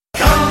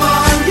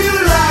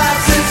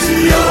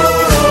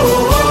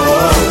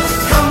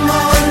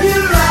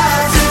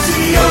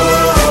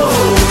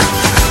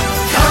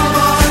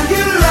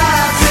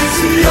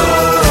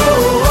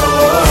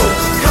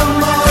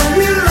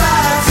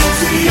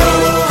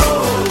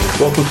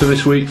Welcome to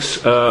this week's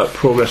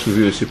Progress with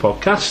Unity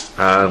podcast,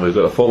 and we've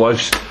got a full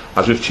house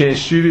as we've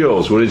changed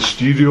studios. We're in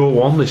Studio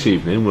 1 this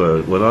evening,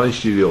 we're not in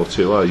Studio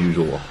 2, our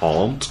usual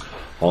haunt.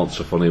 Haunt's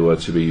a funny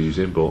word to be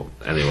using, but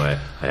anyway,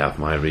 I have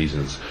my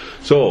reasons.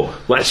 So,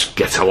 let's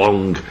get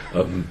along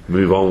and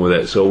move on with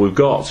it. So we've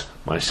got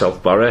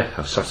myself, Barry.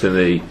 I've sat in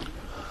the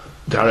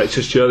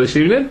director's chair this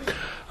evening.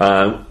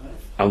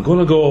 I'm going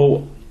to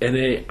go in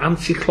a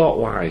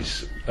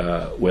anti-clockwise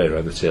way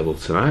around the table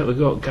tonight. We've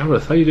got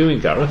Gareth. How are you doing,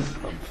 Gareth?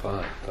 I'm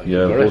fine, thank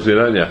You're you. buzzing,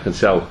 aren't you? I can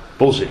tell.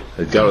 Buzzing.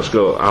 Gareth's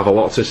got to have a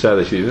lot to say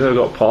this evening. I've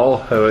got Paul.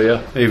 How are you?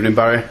 Evening,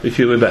 Barry. You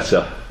feeling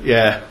better?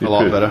 Yeah, a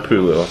lot better.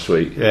 Poorly last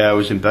week. Yeah, I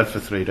was in bed for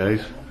 3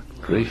 days.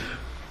 Grief.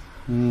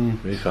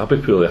 Grief. I've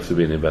been poorly after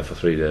being in bed for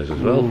 3 days as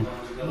well.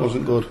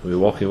 Wasn't good. We were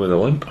walking with a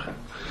limp.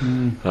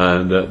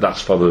 And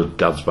that's for the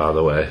dads, by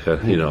the way.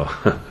 You know.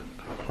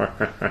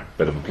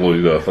 Bit of a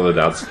plug there for the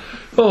dads.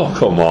 Oh,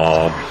 come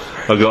on.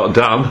 I got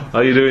Dan.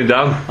 How you doing,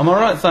 Dan? I'm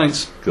alright,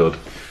 thanks. Good.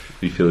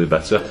 You feeling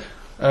better?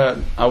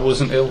 I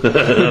wasn't ill.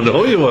 I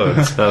know you weren't.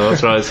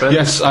 That's right, I said.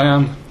 Yes, I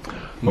am.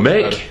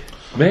 Mick.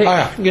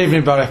 Hiya, good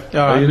evening, Barry.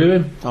 How are you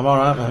doing? I'm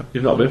alright, mate.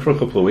 You've not been for a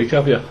couple of weeks,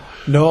 have you?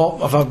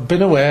 No, I've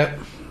been away.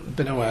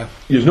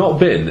 You've not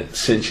been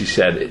since you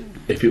said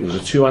if it was a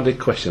two-handed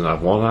question, I'd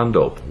have one hand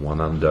up, one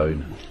hand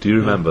down. Do you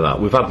remember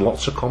that? We've had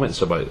lots of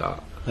comments about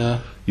that. Yeah.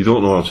 You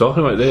don't know what I'm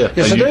talking about, do you?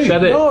 Yes, and I do.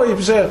 Said it. No,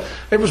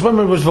 it was when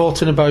we was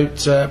voting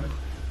about.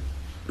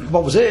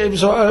 What was it? It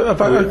was about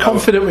how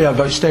confident we are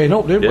about staying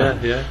up,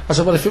 didn't we? Yeah. I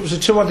said, well, if it was a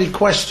two-handed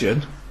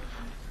question,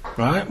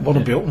 right, one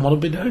would be up and one would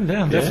be down.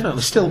 Yeah,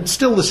 definitely. Still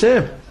the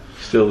same.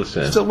 Still the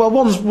same. Still,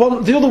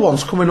 well, the other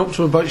one's coming up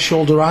to about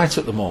shoulder height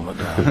at the moment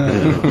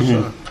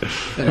now.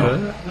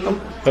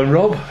 And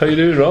Rob, how you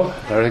doing, Rob?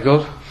 Very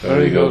good.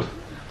 Very good.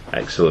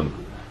 Excellent.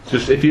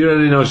 Just if you're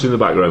any notice in the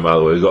background, by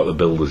the way, we've got the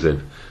builders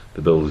in.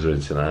 The builders are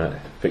in tonight,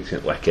 fixing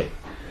it Lecky.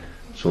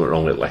 Something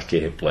wrong with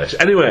Lecky place.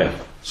 Anyway,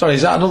 Sorry,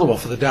 is that another one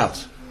for the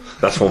dads?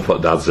 that's one for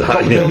Dad's.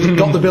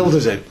 Got the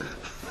builders in.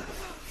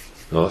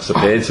 No, that's the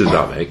painters,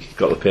 that, Mick.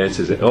 Got the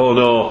painters in. Oh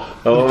no!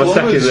 Oh, I'm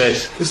attacking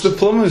this. It's the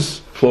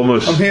plumbers.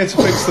 Plumbers. I'm here to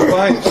fix the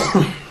pipes.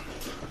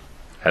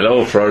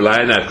 Hello,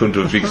 Fräulein, I come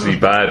to fix the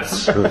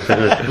pads. I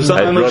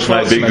Arnold brought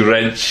my big Schwarzenegger?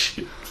 wrench.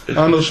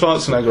 Arnold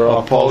Schwarzenegger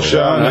or Paul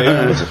Shiner.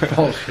 Yeah.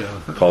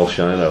 Paul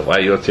Shiner, why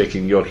you're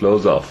taking your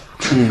clothes off?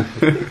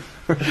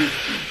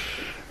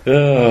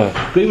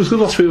 But it was good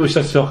last week we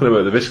started talking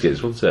about the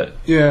biscuits, wasn't it?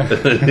 Yeah.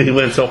 He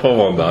went off on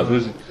one, Dad.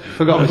 Was it?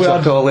 Forgot we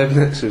had, all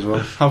Leibniz as well.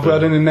 have we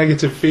had any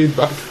negative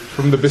feedback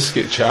from the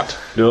biscuit chat?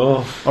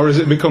 No, Or is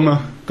it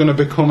going to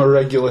become a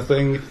regular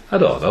thing? I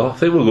don't know. I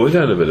think we're going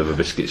down a bit of a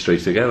biscuit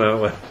street again,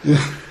 aren't we?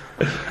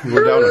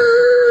 We're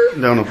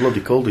down a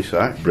bloody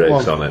cul-de-sac.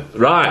 Brakes on it.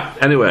 Right,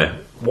 anyway,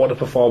 what a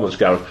performance,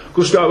 Gareth.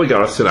 We'll start with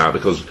Gareth tonight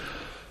because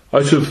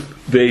out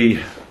of the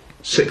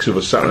 6 of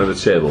us sat around the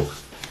table,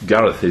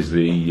 Gareth is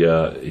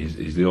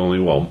he's the only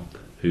one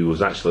who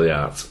was actually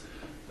at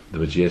the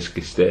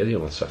Majeski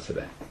Stadium on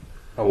Saturday.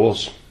 I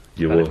was.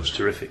 You and were. It was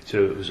terrific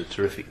too. It was a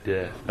terrific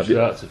day from Have you-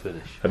 start to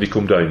finish. Have you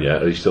come down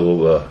yet? Are you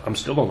still up there? I'm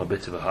still on a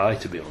bit of a high,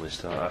 to be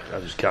honest. I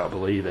just can't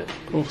believe it.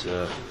 But,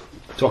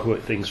 talk about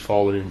things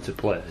falling into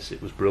place.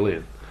 It was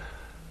brilliant.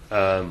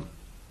 I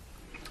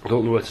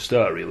don't know where to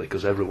start really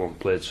because everyone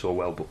played so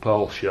well. But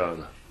Paul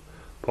Shiner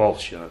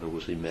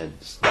was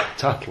immense. That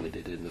tackle he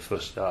did in the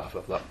first half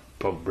of that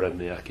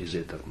Bremniak is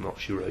it? I'm not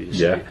sure how you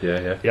say it.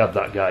 Yeah. He had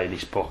that guy in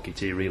his pocket,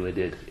 he really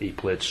did. He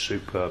played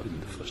superb in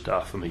the first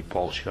half for me,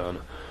 Paul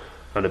Shiner.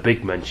 And a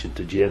big mention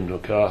to Jane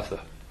MacArthur,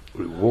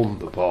 who won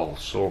the ball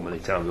so many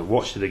times. I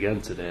watched it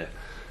again today,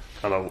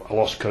 and I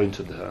lost count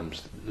of the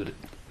times that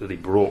he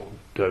brought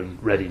down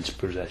Reading's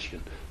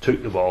possession,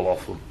 took the ball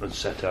off them, and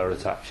set our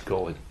attacks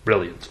going.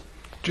 Brilliant.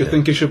 Do you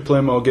think he should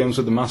play more games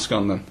with the mask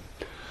on then?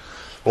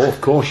 Oh,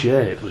 of course, yeah.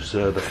 It was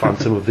the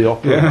Phantom of the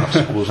Opera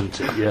mask, wasn't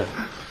it? Yeah.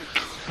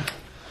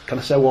 Can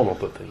I say one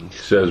other thing?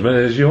 Say as many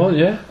as you want,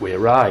 yeah? We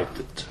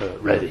arrived at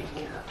Reading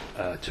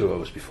 2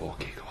 hours before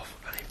kick-off,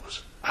 and it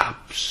was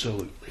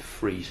absolutely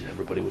freezing.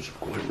 Everybody was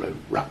going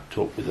around wrapped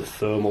up with the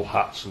thermal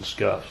hats and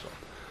scarves on,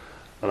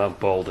 and I'm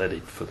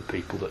bald-headed for the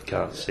people that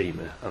can't see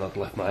me, and I'd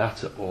left my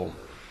hat at home.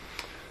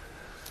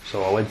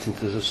 So I went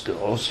into the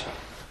stores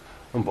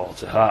and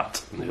bought a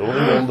hat, and the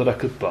only one that I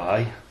could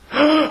buy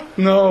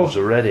No. was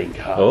a Reading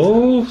hat.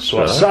 Oh,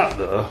 So I sat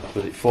there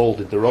with it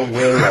folded the wrong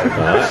way around.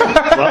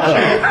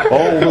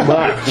 All the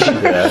match.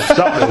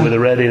 Sat there with a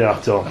Reading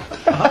hat on.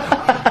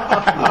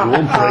 We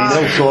won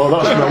 3-0, so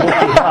that's my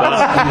lucky hat.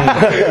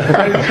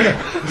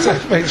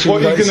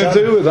 What are you going to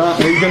do with that?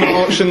 Are you going to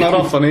auction that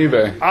off on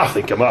eBay? I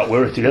think I might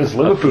wear it against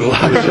Liverpool.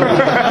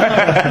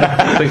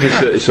 I think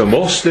it's a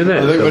must, isn't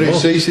it? I think when it It's a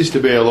must. ceases to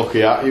be a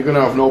lucky hat, you're going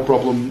to have no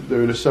problem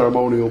doing a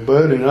ceremonial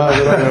burning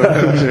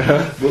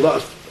either. But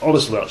that's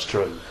Honestly, that's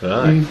true.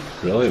 Right,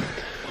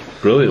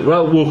 brilliant.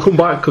 Well, we'll come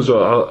back because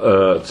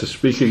to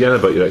speak again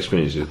about your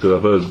experiences because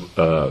I've heard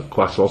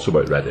quite a lot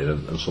about Reading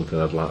and something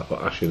I'd like to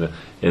ask you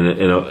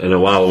in a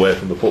while away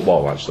from the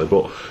football actually.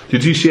 But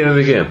did you see any of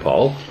the game,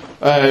 Paul?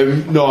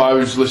 No, I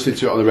was listening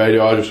to it on the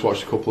radio. I just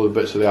watched a couple of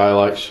bits of the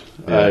highlights.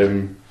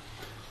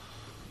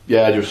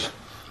 Just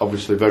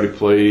obviously very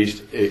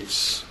pleased.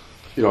 It's,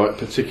 it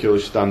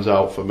particularly stands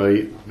out for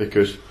me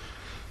because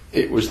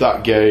it was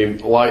that game,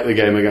 like the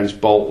game against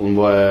Bolton,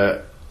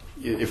 where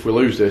if we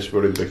lose this,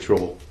 we're in big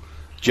trouble.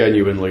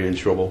 Genuinely in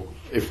trouble.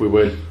 If we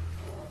win,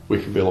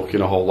 we can be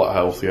looking a whole lot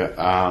healthier.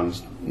 And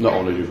not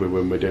only did we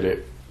win, we did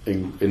it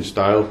in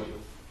style.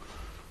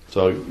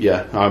 So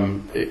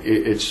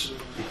it's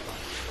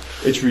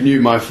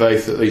renewed my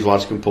faith that these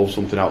lads can pull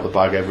something out of the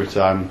bag every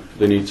time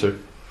they need to.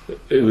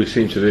 We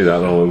seem to do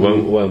that, don't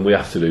we? When we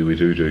have to do, we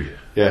do.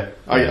 Yeah.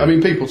 I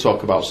mean, people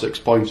talk about 6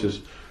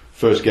 pointers.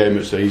 First game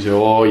of the season,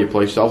 you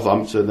play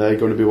Southampton, they're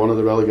going to be one of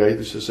the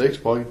relegated. It's a 6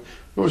 point.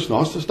 No, it's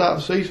not. It's the start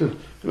of the season.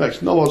 It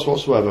makes no odds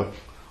whatsoever.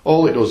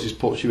 All it does is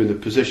puts you in the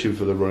position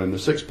for the run, and the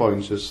 6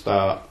 pointers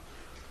start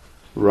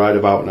right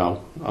about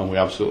now, and we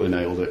absolutely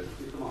nailed it.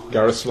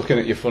 Gareth's looking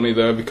at you funny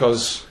there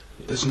because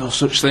there's no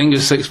such thing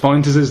as 6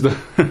 pointers, is there?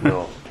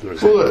 No, there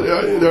isn't.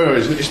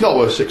 Well, it's not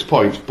worth 6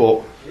 points,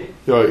 but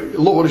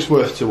look what it's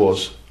worth to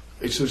us.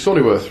 It's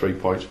only worth 3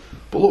 points,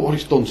 but look what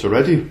it's done to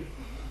Reading.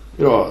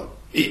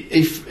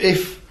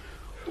 If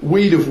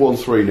we'd have won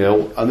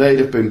 3-0 and they'd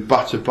have been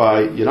battered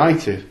by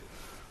United,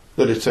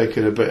 they'd have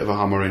taken a bit of a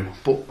hammering.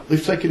 But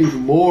they've taken even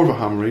more of a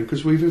hammering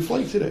because we've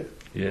inflated it.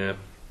 Yeah.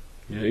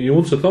 You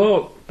wouldn't have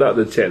thought that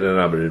they'd taken an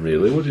hammering,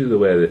 really, would you? The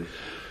way that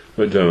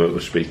McDermott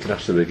was speaking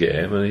after the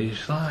game, and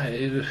he's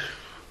like...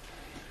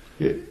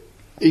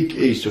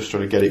 He's just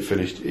trying to get it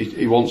finished.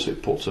 He wants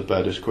it put to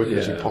bed as quickly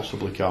as he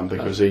possibly can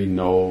because he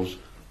knows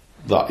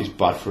that is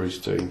bad for his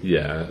team.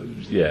 Yeah.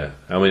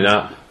 I mean,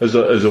 as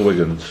a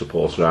Wigan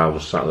supporter, I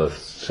was sat there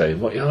saying,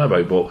 what are you on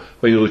about? But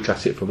when you look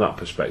at it from that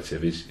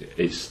perspective,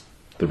 it's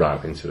the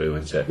right thing to do,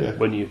 isn't it? Yeah.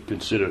 When you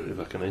consider, if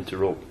I can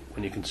interrupt,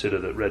 when you consider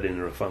that Reading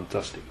are a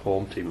fantastic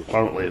home team,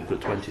 apparently of the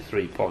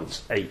 23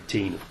 points,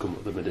 18 have come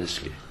at the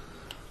Madisky.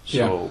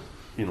 So,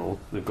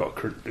 they've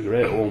got a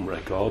great home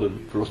record,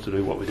 and for us to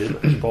do what we did,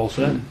 as Paul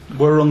said.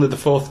 We're only the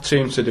 4th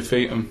team to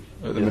defeat them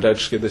at the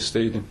Madejski this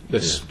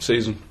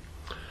season.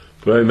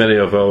 Very many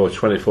of our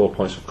 24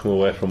 points have come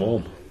away from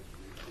home.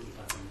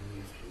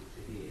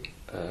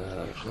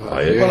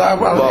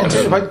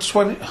 About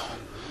 20.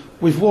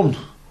 We've won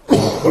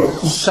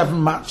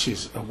 7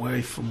 matches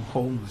away from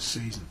home this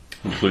season,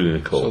 including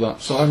the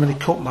cup. So how many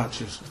cup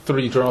matches?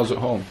 3 draws at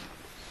home.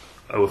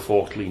 Our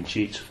 4 clean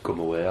sheets have come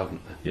away,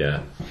 haven't they?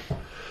 Yeah.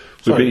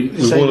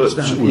 We've won at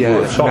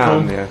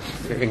Tottenham,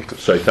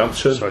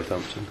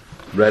 Southampton,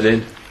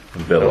 Reading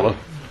and Villa.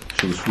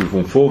 So we've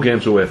won 4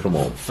 games away from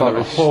home. And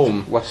at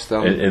home, West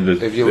Ham. In the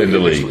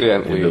league.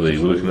 We're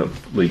looking at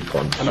league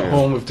points. And at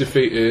home we've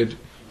defeated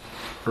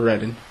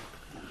Reading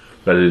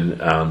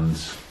and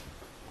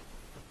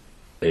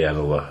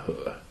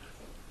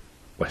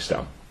West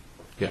Ham.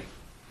 Yeah.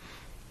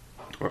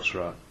 That's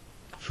right.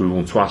 So we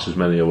won twice as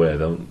many away,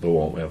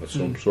 won't we,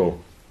 Everton?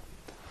 So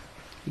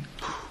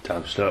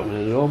time to start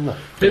winning at home then.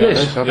 It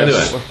is.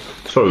 Anyway,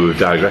 sorry we've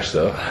digressed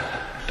there.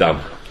 Dan.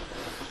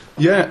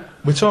 Yeah,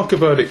 we talk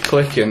about it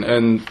clicking,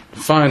 and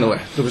finally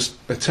there was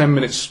a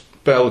 10-minute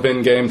spell of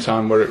in-game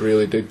time where it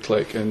really did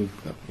click, and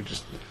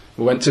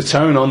we went to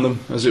town on them,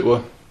 as it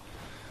were.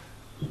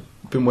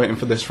 Been waiting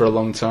for this for a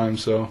long time,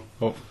 so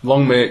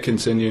long may it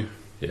continue.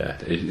 Yeah,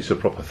 it's a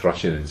proper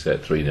thrashing, isn't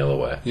it? 3-0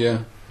 away.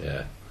 Yeah.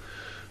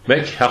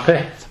 Mick,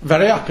 happy?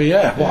 Very happy,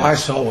 yeah. What I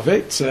saw of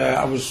it,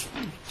 I was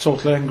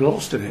totally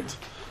engrossed in it.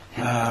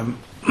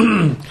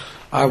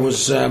 I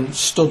was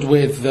stood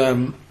with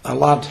a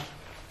lad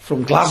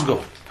from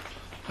Glasgow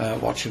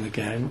watching the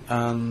game,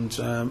 and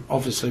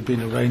obviously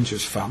being a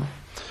Rangers fan,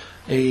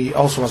 he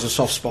also has a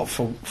soft spot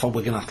for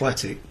Wigan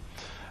Athletic,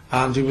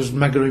 and he was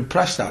mega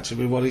impressed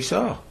actually with what he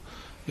saw.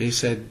 He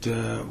said,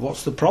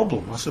 what's the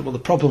problem? I said, well, the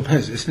problem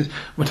is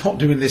we're not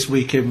doing this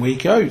week in,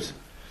 week out.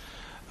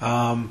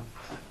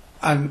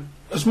 And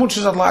as much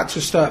as I'd like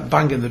to start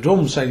banging the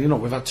drum saying,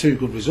 we've had 2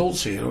 good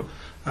results here,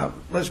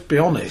 let's be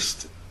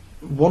honest,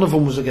 one of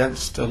them was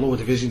against a lower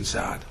division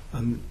side,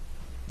 and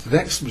the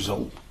next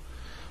result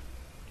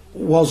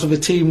was of a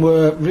team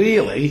where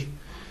really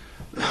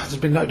there's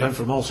been knocked down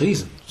from all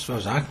season, as far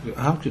as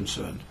I'm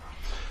concerned.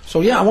 So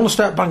yeah, I want to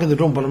start banging the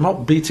drum, but I'm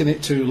not beating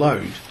it too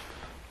loud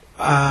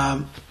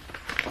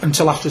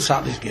until after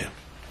Saturday's game.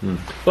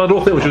 Well, I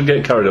don't think we should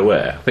get carried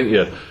away. I think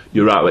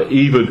you're right.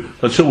 Even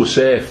until we're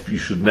safe, you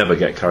should never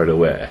get carried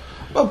away.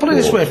 Well, put it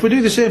this way: if we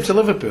do the same to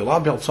Liverpool, I'll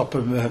be on top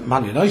of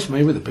Man United,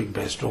 me with a big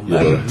bass drum.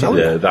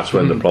 Yeah, that's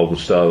when the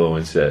problems start, though,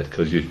 instead.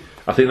 Because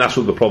I think that's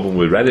what the problem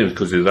with Reading is,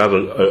 because they've had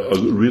a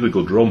really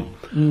good run,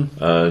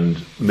 and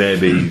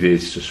maybe they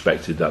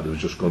suspected that they were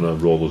just going to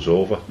roll us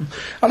over.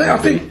 I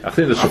think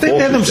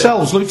they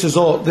themselves looked as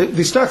though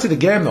they started the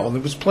game though, and they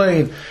was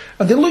playing,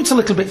 and they looked a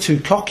little bit too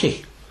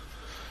cocky.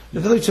 They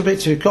looked a bit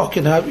too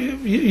cocky. Now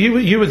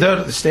you were there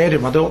at the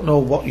stadium. I don't know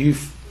what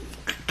you've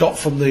got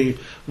from the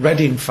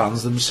Reading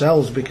fans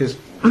themselves, because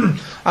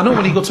I know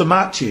when you go to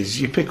matches,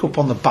 you pick up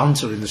on the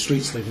banter in the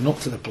streets leading up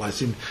to the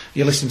place, and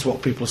you listen to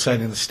what people are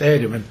saying in the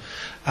stadium,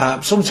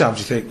 and sometimes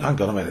you think,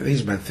 hang on a minute,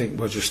 these men think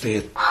we're just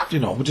here,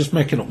 we're just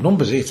making up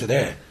numbers here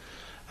today.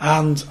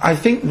 And I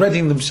think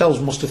Reading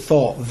themselves must have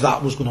thought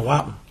that was going to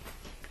happen.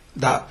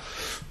 That,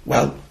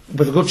 well,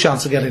 with a good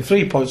chance of getting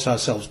 3 points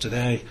ourselves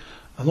today,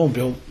 and lo and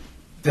behold,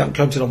 they haven't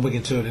counted on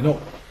Wigan turning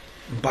up.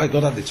 And by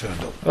God, had they turned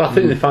up. Well, I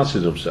think they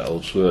fancied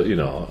themselves, but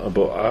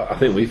I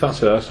think we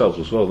fancied ourselves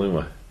as well, didn't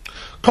we?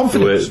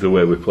 Confidence. The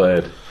way we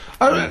played.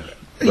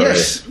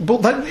 Yes,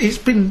 but then it's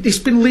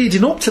been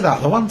leading up to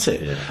that, though, hasn't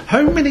it? Yeah.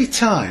 How many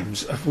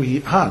times have we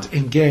had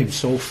in games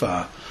so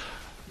far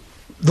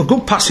the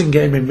good passing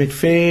game in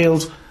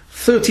midfield,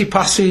 30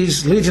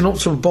 passes leading up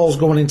to balls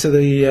going into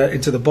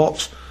the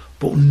box,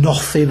 but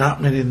nothing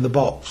happening in the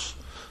box?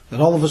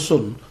 Then all of a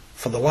sudden,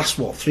 for the last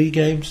 3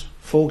 games,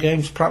 4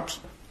 games perhaps,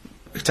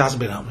 it has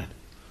been happening.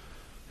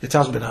 It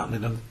has been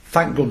happening, and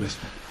thank goodness.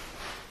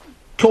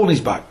 Coney's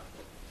back.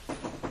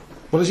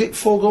 What is it?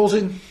 4 goals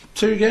in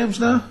 2 games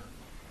now.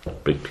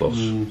 Big plus.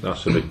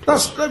 That's a big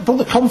plus. But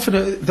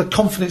the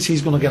confidence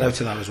he's going to get out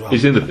of that as well.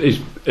 He's in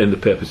the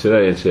paper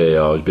today, and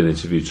he's been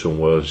interviewed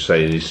somewhere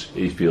saying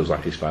he feels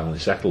like he's finally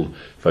settled.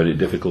 Found it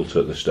difficult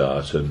at the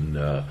start,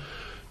 and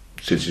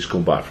since he's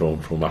come back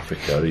from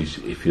Africa, he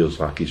feels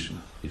like he's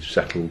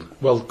settled.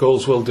 Well,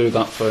 goals will do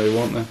that for you,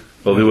 won't they?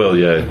 Well, they will,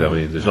 yeah. I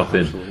mean, there's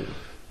nothing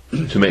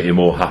to make you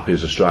more happy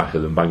as a striker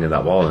than banging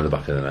that ball in the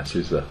back of the net,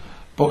 is there?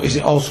 But is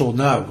it also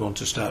now going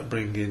to start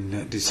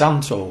bringing Di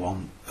Santo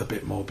on a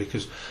bit more?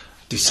 Because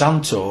Di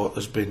Santo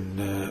has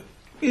been...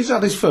 he's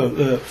had his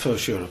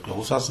first share of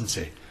goals, hasn't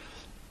he?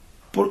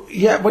 But,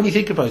 yeah, when you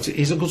think about it,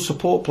 he's a good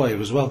support player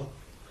as well.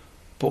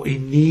 But he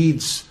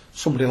needs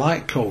somebody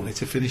like Coney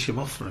to finish him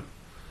off for him.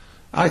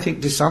 I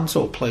think Di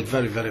Santo played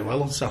very, very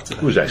well on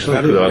Saturday. It was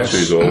excellent. He had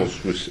 2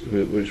 goals,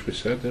 which we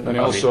said, didn't we?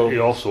 And he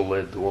also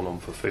laid the one on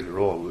for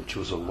Figueroa, which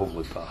was a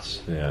lovely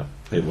pass. Yeah,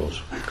 it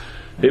was.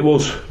 It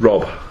was,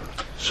 Rob.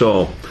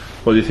 So,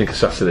 what do you think of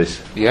Saturday's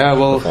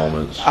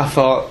performance? I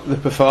thought the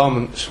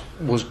performance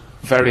was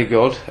very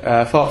good.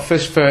 I thought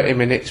first 30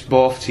 minutes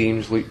both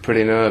teams looked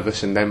pretty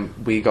nervous, and then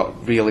we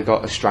really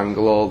got a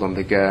stranglehold on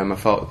the game. I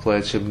thought we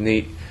played some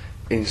neat,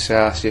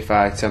 incisive,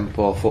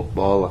 high-tempo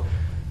football.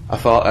 I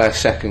thought our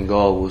second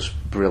goal was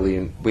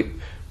brilliant.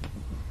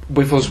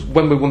 With us,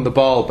 when we won the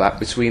ball back,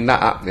 between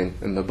that happening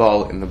and the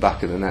ball in the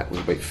back of the net was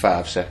about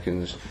 5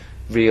 seconds.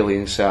 Really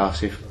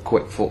incisive,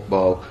 quick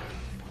football.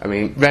 I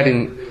mean,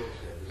 Reading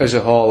as a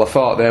whole, I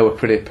thought they were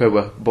pretty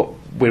poor, but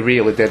we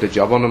really did a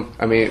job on them.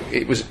 I mean,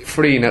 it was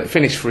 3-0,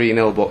 finished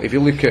 3-0, but if you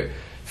look at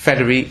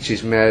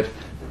Federici's made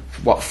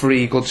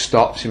 3 good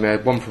stops. He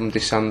made one from Di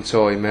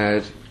Santo, he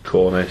made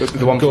Cornet,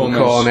 the one from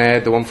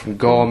Cornet, the one from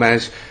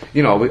Gomez.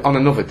 On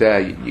another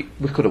day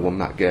we could have won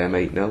that game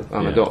 8-0,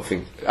 and I don't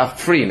think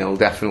 3-0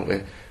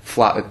 definitely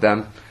flattered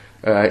them.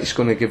 It's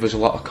going to give us a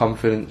lot of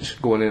confidence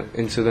going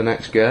into the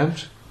next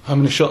games. How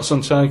many shots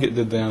on target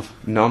did they have?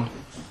 None.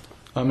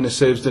 How many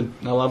saves did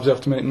our lads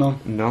have to make?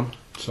 None.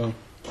 So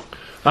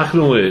I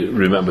can only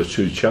remember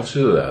 2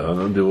 chances there,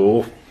 and they were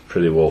all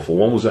pretty woeful.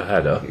 One was a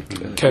header,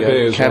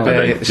 Kebe as well. and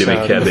then Jimmy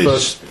The Kebe's,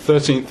 first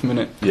 13th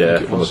minute. yeah,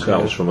 that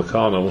was from a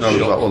corner. Wasn't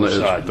No, it? that one is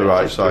the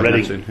right side.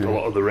 A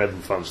lot of the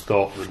Reading fans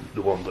thought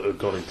the one that had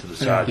gone into the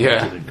side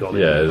had gone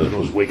Yeah,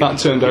 in. that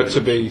turned out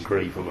to be-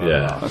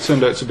 That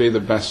turned out to be the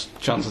best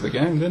chance of the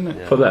game, didn't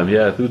it? For them,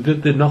 yeah, they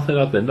did nothing,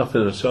 had they?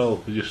 Nothing at all.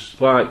 They just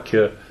like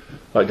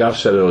Gav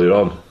said earlier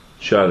on,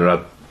 Shiner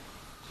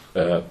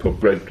had put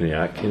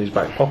Bredniak in his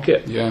back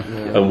pocket,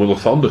 and when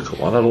Lafonda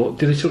come on,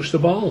 did he touch the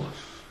ball?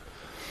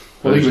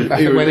 Well,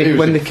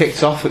 when they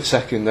kicked off at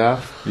second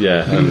half.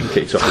 Yeah, and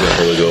kicked off again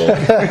for the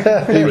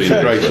goal. He was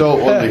a great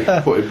result,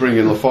 wasn't he?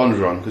 Bringing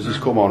Lafondra on, because he's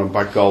come on and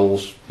bagged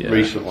goals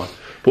recently.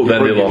 But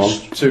then they bring him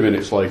lost. on, 2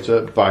 minutes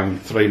later, bang,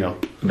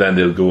 3-0. Then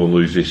they'll go and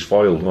lose his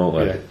foil, won't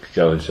they? Yeah.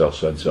 Get himself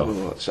sent off.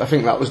 Well, I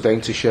think that was down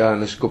to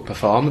Sharner's good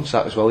performance,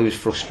 that as well. He was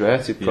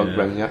frustrated,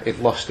 Bredniak. He'd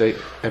lost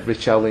every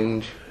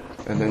challenge,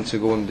 and then to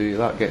go and do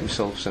that, get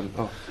himself sent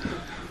off.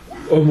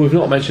 And we've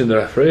not mentioned the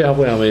referee, have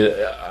we? I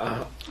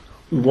mean,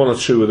 one or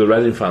two of the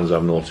Reading fans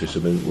I've noticed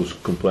was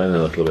complaining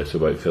a little bit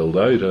about Phil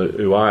Dowd,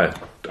 who I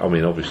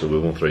mean, obviously we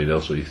won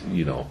 3-0, so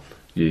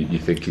you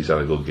think he's had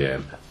a good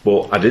game.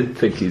 But I didn't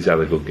think he's had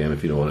a good game,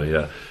 if you know what I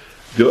mean.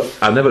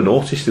 I never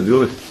noticed him. The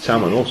only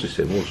time I noticed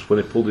him was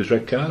when he pulled his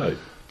red card out.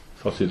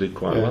 Thought he did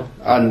quite well.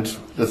 And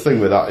the thing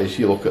with that is,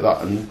 you look at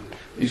that and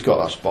he's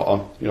got that spot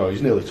on.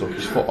 He's nearly took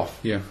his foot off.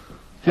 Yeah.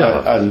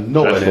 And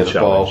nowhere near the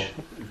ball.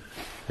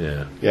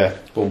 Yeah,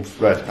 boom,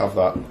 red, have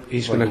that.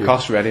 He's going to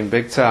cost Reading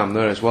big time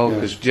there as well,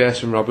 because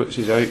Jason Roberts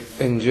is out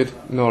injured,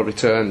 no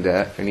return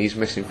date, and he's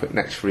missing for the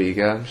next 3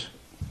 games.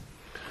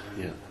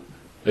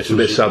 It's a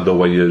bit sad though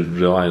when you're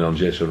relying on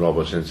Jason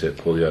Roberts, isn't it,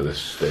 to pull you out of this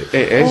stick.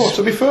 It is. Oh,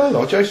 to be fair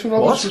though, Jason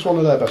Roberts is one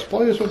of their best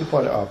players when they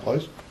played at our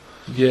place.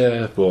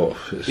 Yeah, but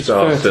It's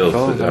still,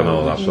 vertical, I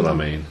know, that's what I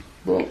mean.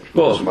 Well,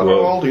 doesn't matter how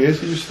old he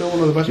is, he's still one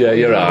of the best Yeah, players.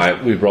 you're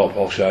right. We brought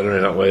Paul Shiner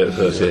in that way at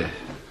 30.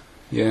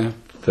 Yeah.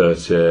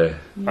 30,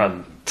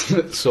 And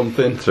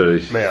Something.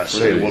 30. may I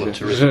say, Really? what a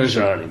terrific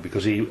signing,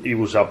 because he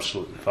was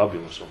absolutely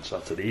fabulous on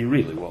Saturday. He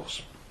really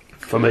was.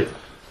 For me.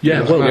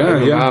 Yeah,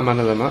 well, Yeah. Man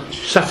of the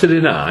match. Saturday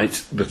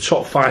night, the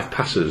top five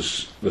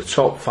passers in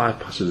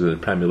the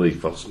Premier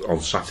League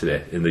on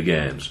Saturday in the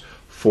games,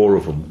 4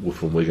 of them were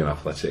from Wigan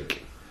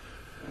Athletic.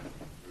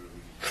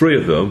 3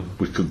 of them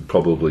we could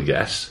probably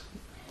guess: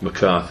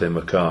 McCarthy,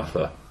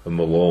 MacArthur, and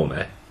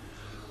Maloney.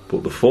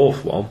 But the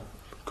 4th one,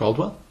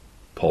 Caldwell.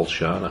 Paul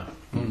Sharner.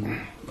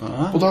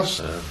 Well, that's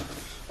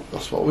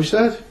what we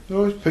said. You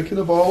know, he's picking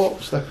the ball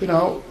up, stepping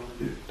out,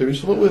 doing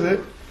something with it,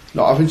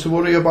 not having to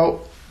worry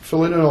about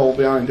filling a hole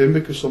behind him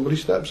because somebody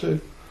steps in.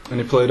 And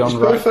he played on It's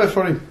right. perfect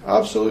for him.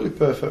 Absolutely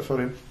perfect for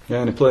him. Yeah,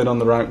 and he played on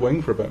the right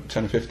wing for about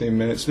 10 or 15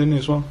 minutes, didn't he,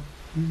 as well?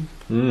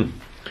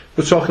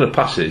 We're talking of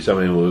passes. I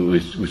mean,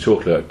 we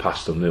talked about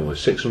past them, didn't we?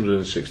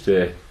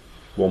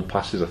 661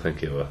 passes, I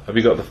think it were. Have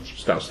you got the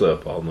stats there,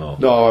 Paul?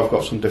 No, I've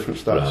got some different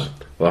stats. Right.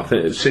 Well, I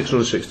think it's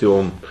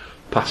 661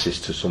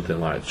 passes to something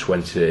like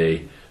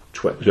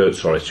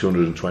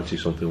 220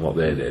 something what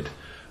they did.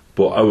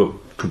 But our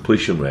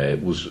completion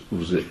rate was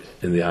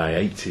in the high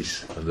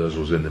 80s, and theirs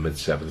was in the mid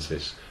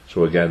 70s.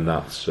 So again,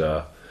 that's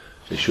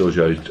it shows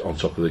you how on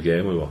top of the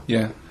game we were.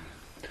 Yeah.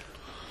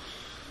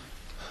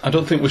 I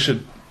don't think we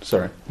should.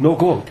 Sorry. No,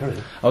 go on, carry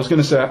on. I was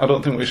going to say, I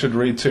don't think we should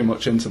read too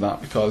much into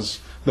that, because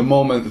the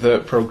moment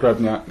that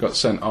Progrebniak got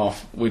sent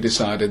off, we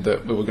decided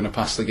that we were going to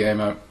pass the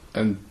game out,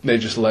 and they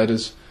just led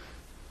us.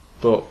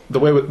 But the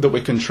way that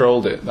we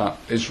controlled it, that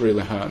is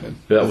really heartening.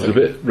 Yeah, that was a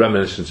bit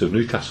reminiscent of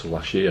Newcastle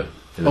last year.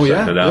 In the Oh,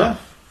 yeah, second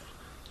half.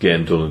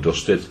 Game done and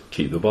dusted,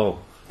 keep the ball.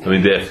 I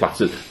mean, they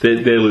flattered. They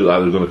looked like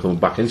they were going to come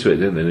back into it,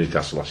 didn't they,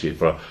 Newcastle last year,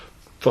 for a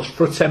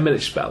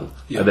 10-minute spell,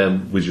 and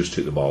then we just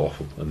took the ball off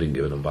them and didn't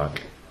give them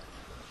back.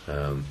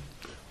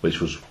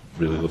 Which was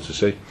really good to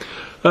see.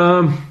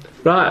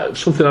 Right,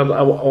 something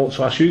I want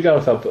to ask you,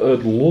 Gareth. I've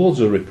heard loads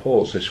of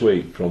reports this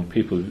week from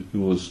people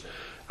who was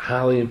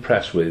highly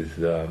impressed with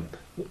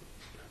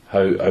how,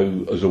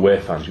 as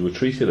away fans, you were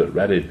treated at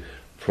Reading,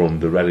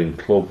 from the Reading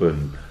club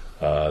and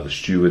the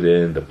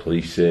stewarding, the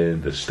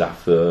policing, the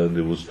staff there, and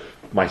they was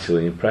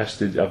mightily impressed.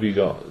 Did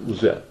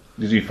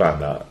you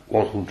find that?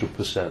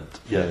 100%.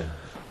 Yeah.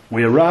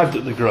 We arrived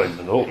at the ground,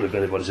 and I don't know if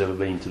anybody's ever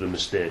been to the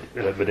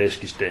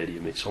Medeski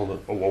Stadium. It's on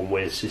a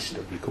one-way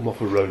system. You come off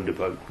a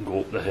roundabout and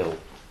go up the hill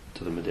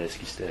to the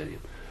Medeski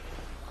Stadium.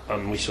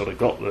 And we sort of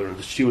got there, and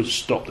the stewards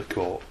stopped the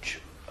coach,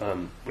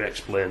 and we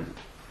explained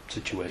the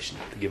situation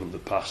to give them the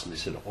pass, and they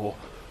said,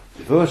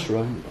 reverse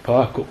round,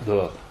 park up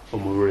there.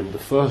 And we were in the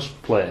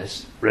first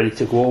place, ready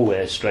to go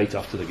away straight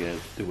after the game.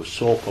 They were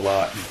so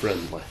polite and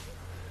friendly,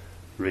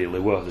 really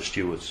were, the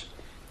stewards.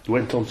 They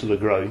went onto the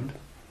ground,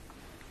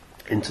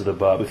 into the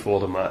bar before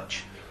the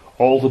match.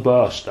 All the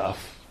bar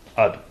staff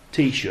had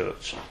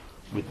T-shirts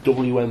with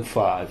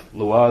WM5,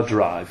 Loire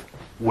Drive,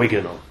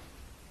 Wigan on.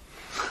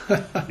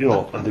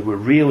 And they were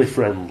really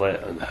friendly,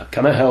 and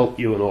can I help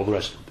you, and all the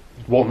rest.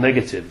 One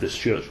negative, the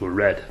shirts were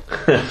red.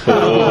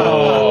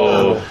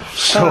 So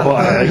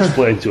I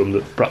explained to them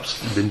that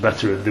perhaps it'd been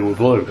better if they were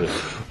blue.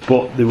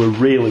 But they were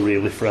really,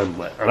 really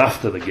friendly. And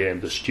after the game,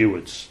 the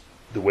stewards,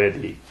 the way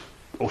they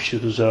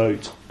ushered us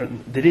out,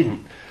 and they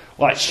didn't,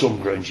 like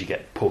some grounds you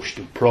get pushed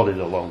and prodded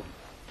along.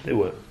 They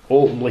were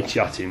openly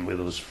chatting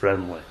with us,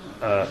 friendly,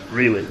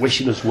 really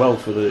wishing us well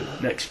for the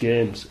next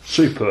games.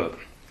 Superb.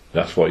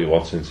 That's what you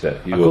want, isn't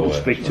it? I couldn't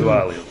speak too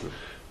highly of them.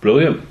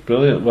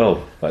 Brilliant.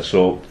 Well, let's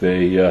hope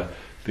they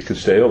can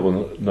stay up,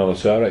 and not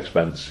at our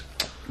expense.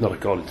 Not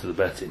according to the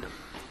betting.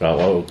 Right,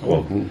 well.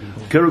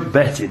 Current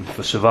betting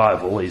for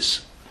survival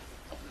is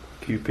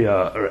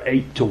QPR are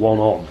 8-1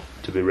 on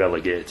to be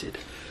relegated.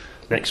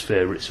 Next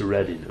favourites are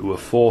Reading, who are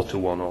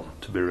 4-1 on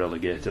to be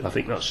relegated. I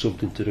think that's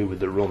something to do with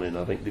the running.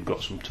 I think they've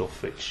got some tough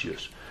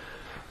fixtures.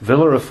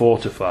 Villa are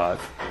 4-5,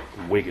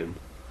 and Wigan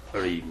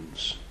are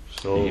evens.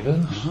 So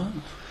Evens?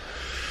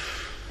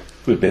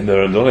 We've been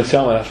there and done it,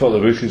 haven't we? That's what the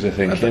bookies are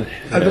thinking.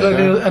 Are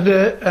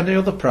there any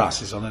other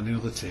prices on any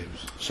other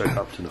teams?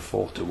 Southampton are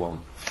 4-1.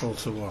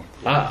 4-1.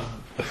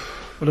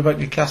 What about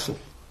Newcastle?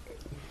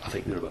 I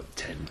think they're about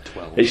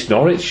 10-12. It's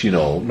Norwich,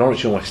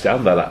 Norwich and West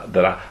Ham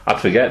that I'd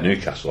forget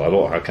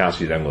Newcastle. I can't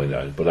see them going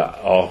down.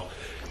 But or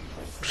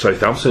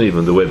Southampton,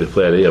 even the way they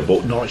played here.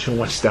 But Norwich and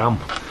West Ham.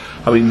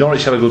 I mean,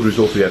 Norwich had a good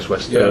result against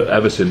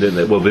Everton, didn't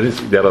they? Well, they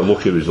had a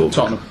lucky result.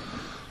 Tottenham.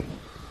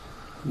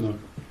 No.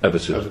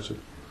 Everton.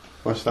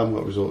 West Ham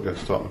got a result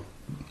against Tottenham.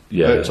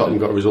 Yeah. Tottenham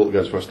got a result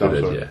against West Ham.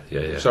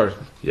 Yeah. Sorry.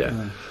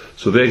 Yeah.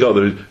 So they got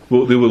they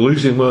were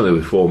losing, weren't they,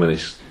 with 4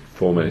 minutes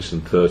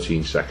and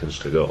 13 seconds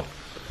to go,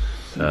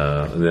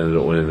 and they ended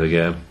up winning the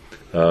game.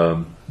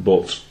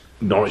 But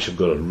Norwich have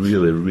got a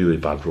really, really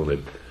bad run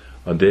in,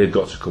 and they've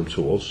got to come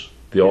to us.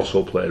 They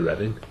also play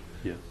Reading.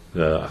 Yeah.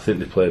 I think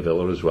they play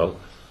Villa as well.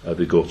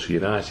 They go to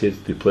United.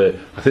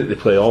 I think they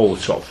play all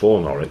the top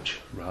 4, Norwich.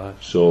 Right.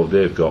 So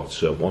they've got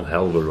one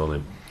hell of a run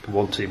in.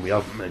 One team we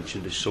haven't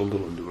mentioned is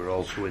Sunderland, who are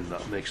also in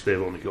that mix.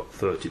 They've only got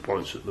 30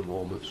 points at the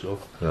moment, so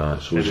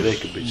right, so maybe they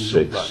could be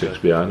six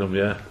behind them.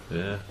 Yeah.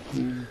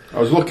 I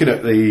was looking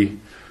at the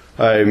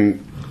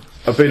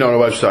I've been on a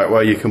website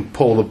where you can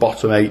pull the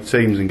bottom 8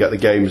 teams and get the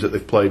games that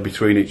they've played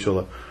between each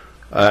other,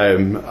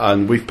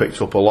 and we've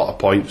picked up a lot of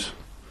points.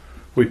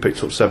 We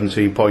picked up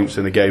 17 points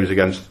in the games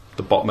against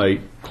the bottom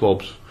 8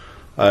 clubs.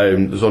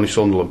 There's only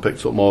Sunderland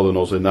picked up more than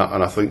us in that,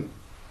 and I think,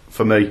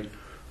 for me,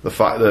 the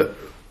fact that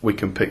we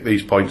can pick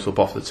these points up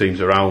off the teams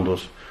around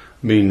us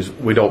means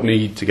we don't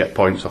need to get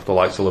points off the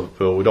likes of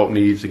Liverpool. We don't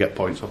need to get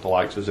points off the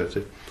likes of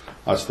City.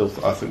 I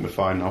think we're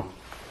fine now.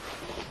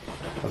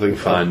 I think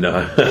Fine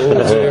now.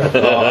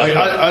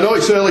 I know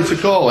it's early to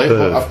call it,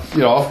 but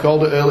I've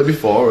called it early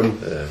before, and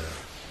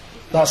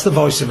That's the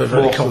voice of a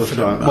very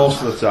confident man.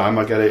 most of the time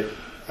I get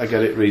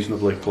it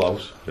reasonably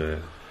close. Yeah.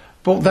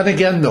 But then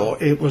again, though,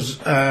 it was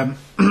a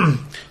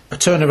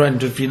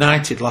turnaround of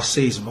United last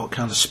season what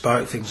kind of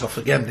sparked things off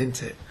again,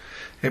 didn't it?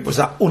 It was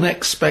that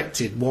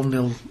unexpected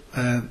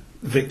 1-0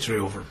 victory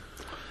over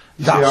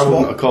them. I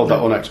wouldn't have called that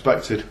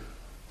unexpected.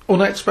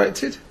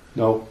 Unexpected?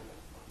 No.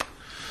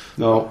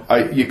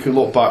 You can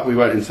look back. We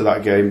went into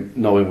that game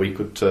knowing we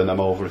could turn them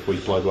over if we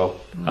played well.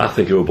 I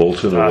think it was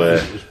Bolton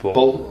away.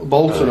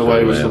 Bolton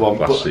away was the one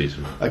last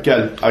season.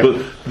 Again,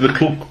 But the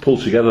club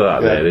pulled together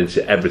that day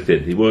into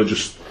everything. It weren't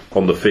just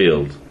on the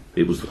field.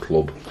 It was the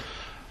club.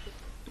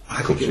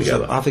 I think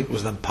it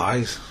was them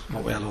pies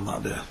what we had on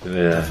that day.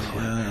 Yeah.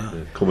 Definitely,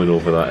 yeah. Coming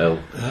over that hill.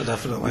 Yeah,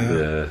 definitely. Yeah.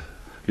 Yeah.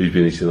 Who's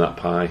been eating that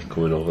pie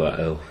coming over that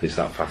hill? It's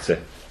that fatty.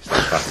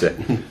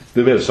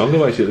 They made a song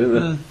about it,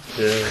 didn't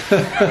they?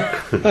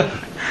 Yeah.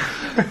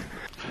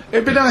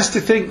 It'd be nice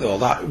to think, though,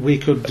 that we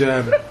could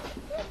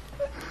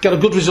get a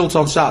good result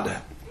on Saturday.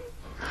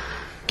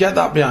 Get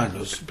that behind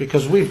us,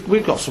 because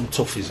we've got some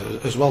toughies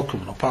as well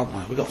coming up, haven't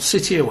we? We've got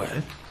City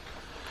away.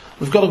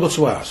 We've got to go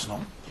to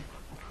Arsenal.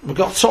 We've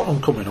got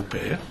Tottenham coming up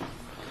here.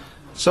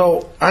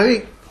 So I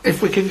think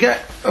if we can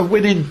get a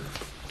winning,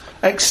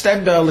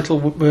 extend our little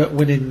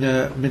winning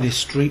mini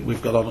streak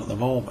we've got on at the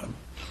moment,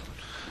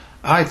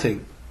 I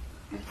think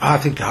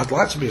I'd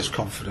like to be as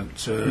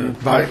confident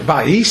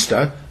by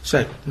Easter.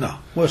 Say no,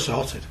 we're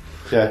sorted.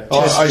 yeah.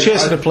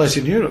 Chasing a place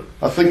in Europe.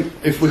 I think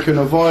if we can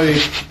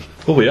avoid,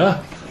 Oh, we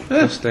are.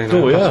 Yeah.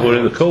 Oh, we are. We're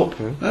in the cup.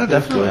 Yeah,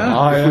 definitely.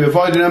 Yeah. if we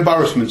avoid an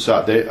embarrassment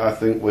Saturday, I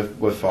think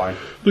we're fine.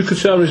 We could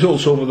see our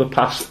results over the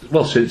past,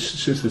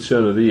 since the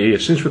turn of the year.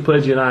 Since we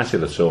played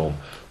United at home,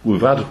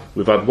 we've had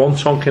one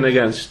tonking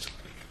against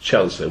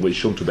Chelsea, which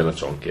shouldn't have been a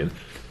tonking.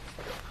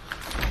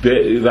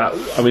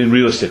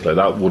 Realistically,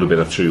 that would have been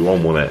a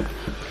 2-1, wouldn't it?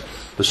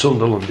 The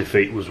Sunderland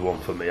defeat was one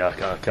for me. I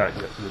can't get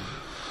them.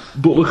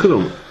 But look at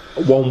them: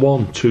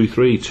 1-1,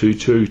 2-3,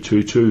 2-2,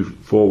 2-2,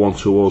 4-1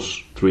 to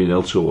us,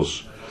 3-0 to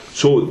us.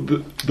 So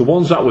the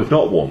ones that we've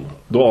not won,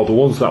 or the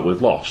ones that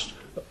we've lost,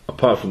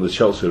 apart from the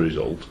Chelsea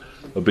result,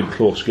 have been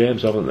close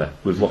games, haven't they?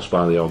 We've lost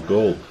by the odd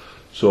goal.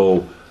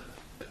 So,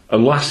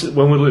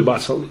 when we look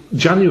back to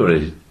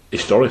January,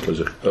 historically, is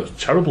a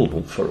terrible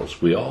month for us.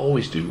 We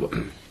always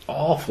do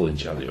awful in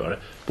January,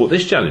 but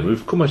this January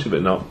we've come out of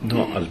it not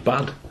as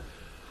bad.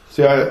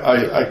 See,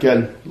 I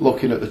again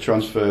looking at the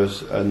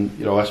transfers, and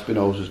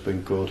Espinosa's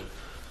been good.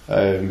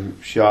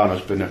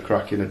 Sharna's been a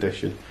cracking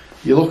addition.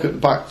 You look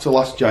back to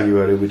last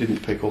January, we didn't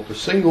pick up a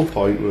single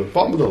point. We were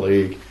bottom of the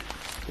league.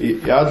 He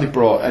hardly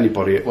brought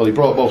anybody. Well, he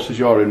brought both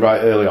Sajor in right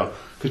early on,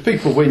 because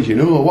people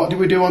whinging, what did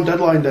we do on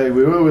deadline day?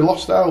 We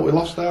lost out.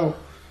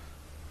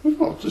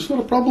 It's not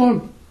a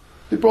problem.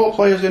 They brought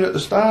players in at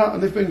the start,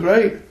 and they've been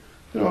great.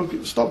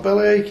 Stop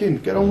belly aching.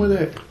 Get on with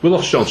it. We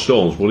lost John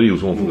Stones, but he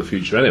was one for the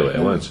future anyway,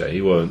 weren't he?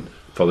 He weren't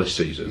for this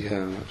season.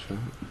 Yeah, that's right.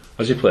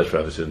 Has he played for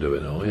Everton? Do we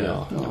know?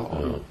 Yeah.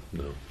 No.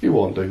 No. He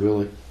won't do,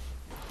 will he?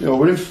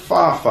 We're in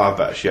far, far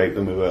better shape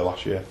than we were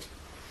last year.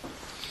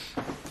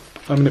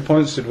 How many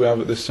points did we have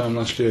at this time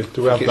last year?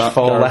 Do we have that?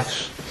 4 Gareth?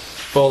 less.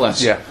 4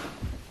 less? Yeah,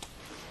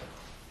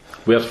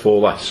 We had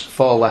 4 less.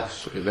 4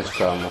 less at this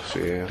time last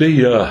year.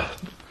 The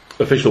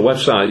official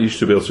website used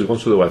to be able to go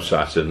to the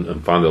website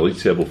and find the league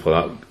table for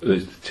that. They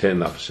turn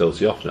that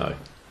facility off now,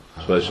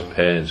 so it's a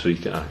pain. So you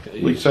can.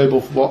 League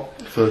table for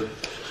what? For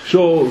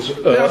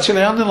They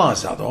actually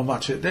analysed that though,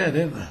 match it there,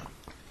 didn't they?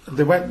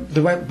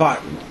 They went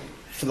back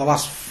for the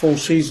last 4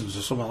 seasons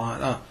or something like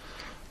that,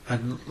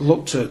 and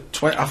looked at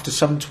after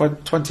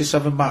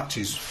 27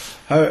 matches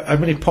how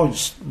many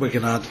points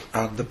Wigan had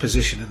and the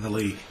position in the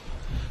league.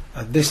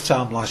 And this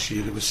time last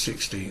year it was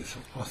 16th,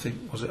 I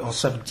think, was it, or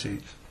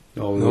 17th?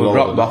 no, We were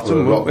rock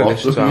bottom, weren't we,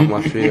 this time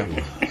last year,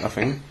 I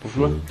think.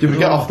 Did we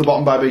get off the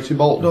bottom by beating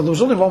Bolton? No, there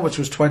was only one which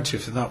was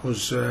 20th, and that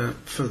was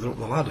further up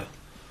the ladder.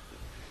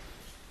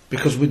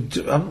 Because we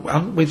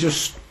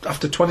just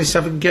after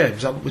 27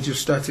 games, we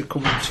just started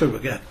coming to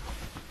again.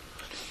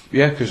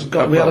 Yeah, because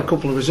We had a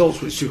couple of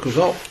results which took us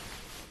off.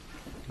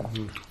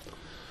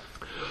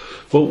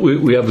 Well,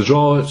 we had the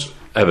draw at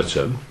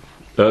Everton.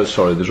 The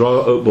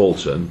draw at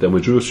Bolton. Then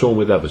we drew a home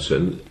with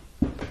Everton.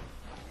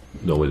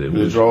 No, we didn't.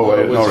 We draw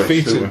away at we Norwich.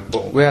 defeated.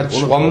 didn't we? we had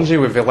Swansea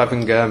with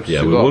 11 games Yeah,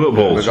 to we go. won at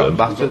Bolton. We got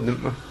battered,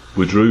 didn't we?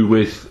 We drew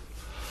with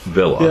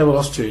Villa Yeah, we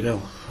lost 2-0.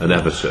 and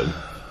Everton,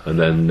 and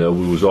then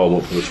we was all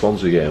up for the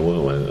Swansea game,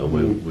 weren't we?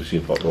 And we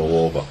seemed to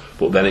roll over.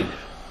 But then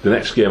the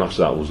next game after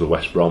that was the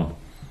West Brom.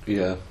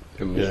 Yeah.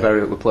 And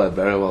Yeah. we played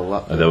very well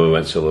that day. And then we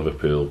went to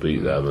Liverpool,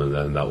 beat them, and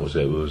then that was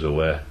it. We was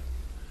away.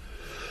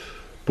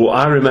 But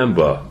I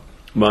remember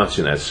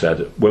Martinez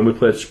said when we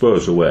played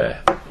Spurs away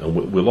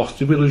and we lost.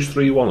 Did we lose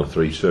 3-1 or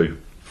 3-2?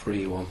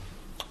 3-1.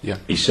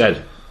 He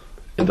said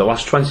in the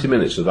last 20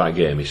 minutes of that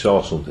game he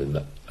saw something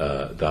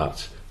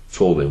that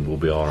told him we'll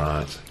be all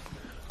right.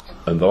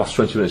 And the last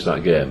 20 minutes of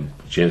that game,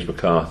 James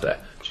McArthur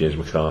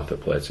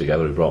played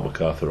together. He brought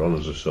McArthur on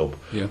as a sub.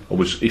 Yeah.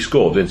 And he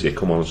scored, didn't he?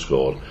 Come on and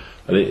scored.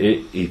 And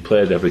he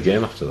played every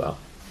game after that.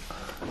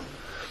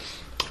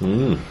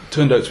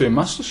 Turned out to be a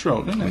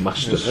masterstroke, didn't it?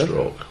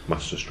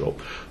 Masterstroke.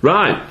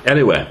 Right,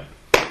 anyway.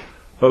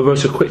 We're going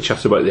to a quick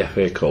chat about the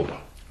FA Cup.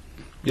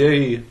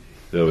 Yay.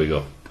 There we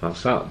go.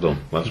 That's that done.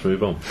 Let's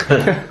move on.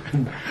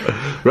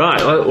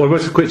 Right, we're going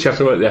to a quick chat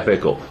about the FA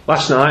Cup.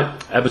 Last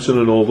night, Everton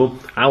and Oldham.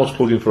 I was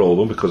plugging for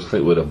Oldham because I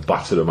think we'd have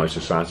battered them out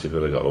of sight if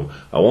we'd have got them.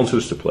 I wanted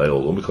us to play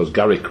Oldham because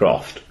Gary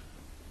Croft,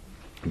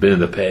 been in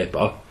the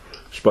paper,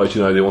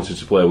 spouting how they wanted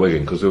to play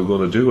Wigan because they were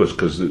going to do us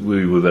because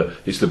we were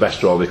it's the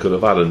best draw they could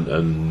have had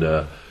and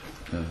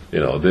you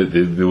know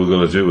they were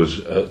going to do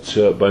us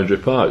at Boundary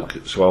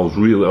Park. So I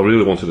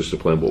really wanted us to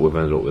play them, but we've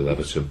ended up with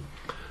Everton.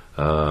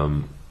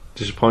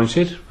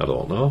 Disappointed? I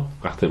don't know.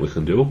 I think we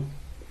can do them.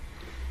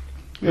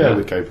 Yeah,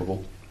 we're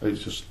capable.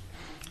 It's just,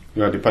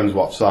 it depends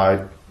what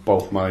side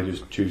both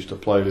managers choose to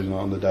play, isn't it,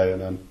 on the day,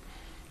 and then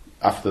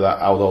after that,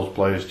 how those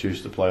players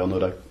choose to play on the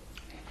day.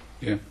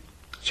 Yeah.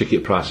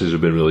 Ticket prices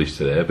have been released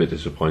today. A bit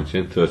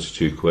disappointing.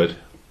 £32.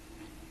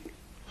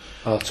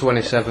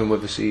 27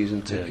 with a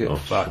season ticket. Yeah,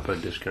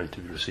 £5 discount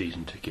if you're a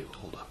season ticket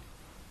holder.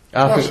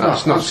 I think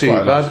that's not too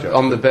quite a nice bad job.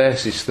 on the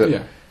basis that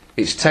Yeah.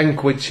 it's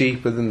 £10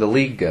 cheaper than the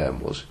league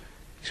game was.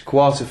 It's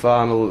quarter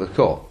final of the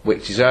cup,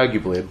 which is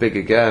arguably a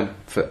bigger game.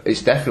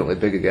 It's definitely a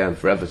bigger game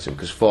for Everton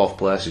because fourth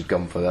place has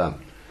gone for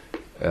them.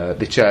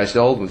 They charged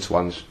Oldham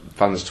fans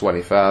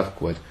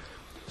 £25.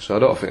 So I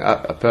don't think, I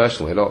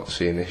personally don't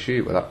see an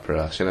issue with that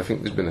price, and I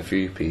think there's been a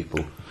few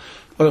people.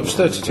 Well, it was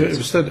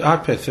 32. I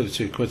paid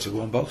 £32 to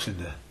go on Boxing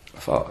Day. I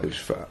thought it was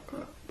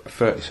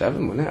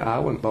 37, wasn't it? I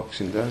went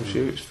Boxing Day, I'm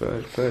sure it's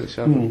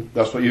 37.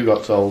 That's what you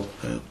got told.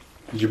 Yeah.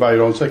 Did you buy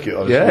your own ticket?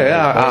 Or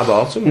Yeah, I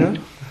bought them,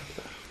 yeah.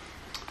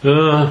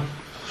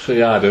 So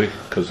yeah, I do,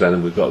 because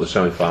then we've got the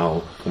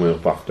semi-final coming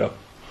up after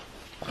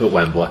at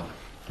Wembley.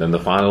 Then the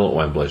final at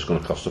Wembley is going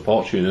to cost a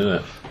fortune, isn't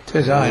it? It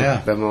is,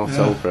 yeah. They're more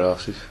toll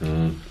prices.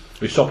 Are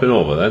you stopping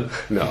over then?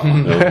 No.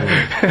 No.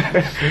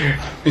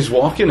 He's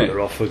walking it. They're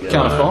off again.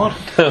 Can't afford.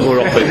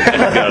 We're off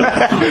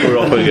again. We're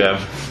off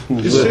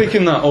again. He's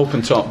taking that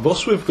open top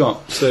bus we've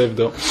got saved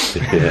up.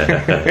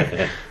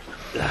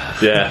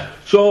 Yeah.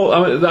 So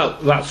I mean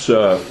that's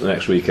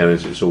next weekend,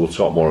 isn't it? So we'll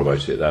talk more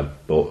about it then.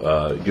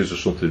 But it gives us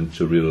something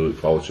to really look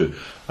forward to.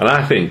 And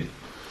I think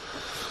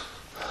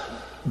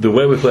the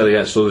way we played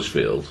against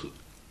Huddersfield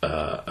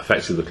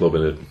affected the club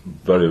in a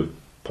very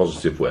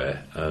positive way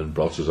and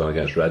brought us on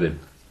against Reading.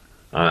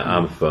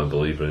 I'm a firm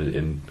believer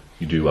in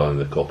you do well in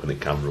the cup and it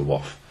can rub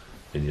off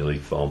in your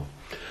league form.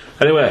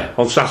 Anyway,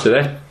 on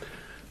Saturday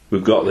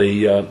we've got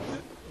the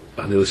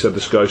I nearly said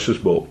the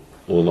Scousers, but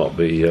we'll not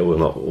say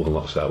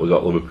that. We've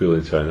got Liverpool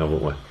in town,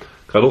 haven't we?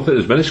 I don't think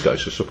there's many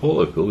Scousers support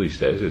Liverpool these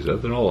days, is there?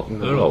 They're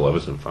all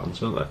Everton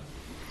fans, aren't they?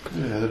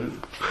 Yeah,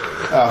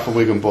 half of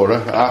Wigan Borough,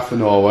 half of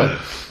Norway.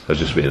 They're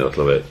just being a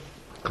little bit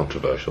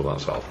controversial,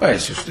 that's all. Well,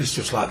 it's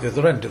just like the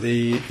other end of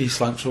the East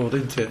Lancs Road,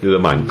 isn't it? The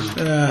Manx.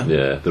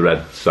 Yeah. The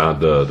red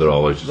side, they're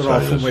all out of They're all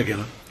town. from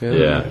Wigan. Yeah.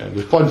 Yeah,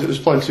 there's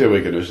plenty of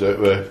Wiganers that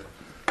were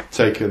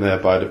taken there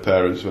by the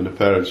parents when the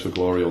parents were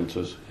glory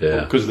hunters.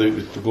 Yeah. Because the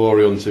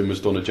glory hunting was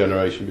done a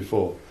generation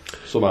before.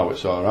 Somehow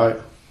it's all right.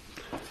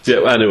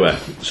 Yeah, anyway,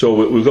 so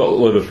we've got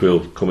Liverpool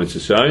coming to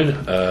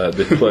town.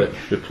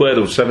 They've played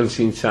them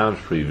 17 times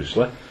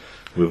previously.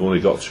 We've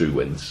only got 2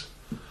 wins,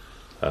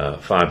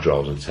 5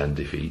 draws and 10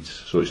 defeats.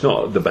 So it's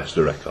not the best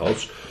of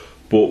records.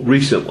 But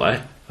recently,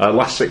 our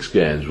last 6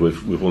 games,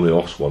 we've only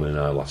lost 1 in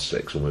our last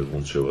 6, and we've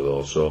won 2 of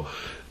those. So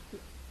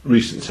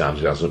recent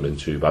times it hasn't been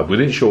too bad. We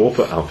didn't show up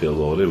at Anfield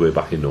Road, did we,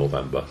 back in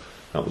November?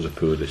 That was a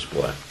poor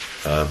display.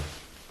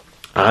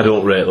 I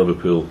don't rate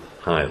Liverpool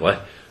highly,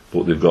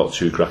 but they've got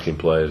 2 cracking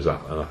players, and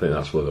I think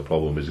that's where the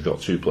problem is. They've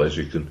got 2 players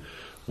who can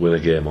win a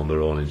game on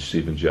their own in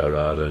Steven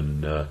Gerrard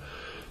and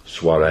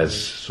Suarez.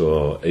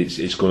 So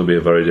it's going to be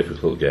a very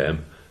difficult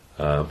game.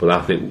 But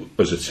I think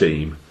as a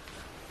team,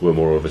 we're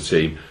more of a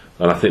team,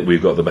 and I think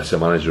we've got the better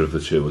manager of the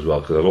 2 as well,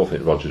 because I don't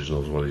think Rodgers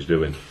knows what he's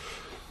doing,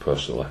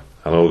 personally.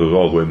 I know they were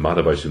all going mad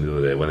about him the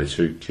other day when he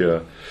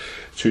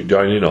took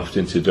Downing off,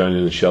 didn't he?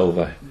 Downing and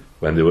Shelvey,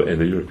 when they were in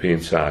the European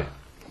tie,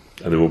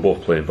 and they were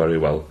both playing very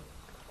well.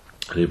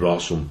 And he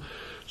brought some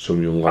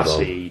young lad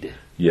on. Acid.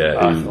 Yeah,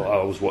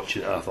 I was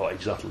watching it and I thought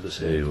exactly the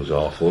same. he was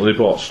awful. And he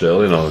brought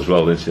Sterling on as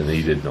well, didn't he? And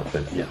he did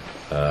nothing.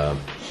 Yeah.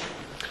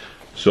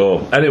 So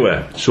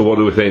anyway, so what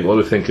do we think? What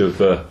do we think of?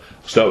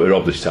 Start with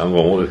Rob this time.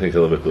 What do we think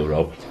of Liverpool,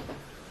 Rob?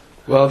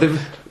 Well,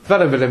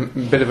 had a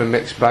bit of a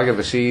mixed bag of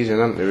a season,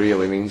 haven't they,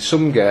 really? I mean,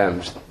 some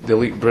games, they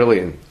look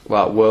brilliant,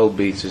 like world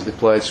beaters. They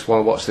played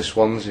what's the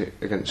Swansea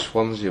against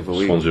Swansea the other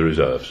week? Swansea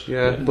reserves.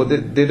 Yeah, but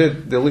they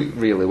looked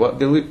really well.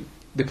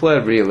 They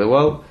played really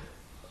well.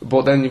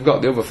 But then you've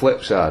got the other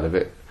flip side of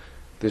it.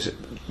 There's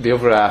the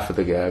other half of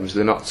the games,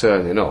 they're not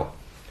turning up.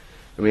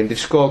 I mean, they've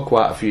scored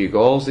quite a few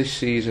goals this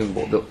season,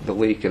 but they're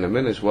leaking them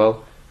in as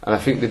well. And I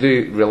think they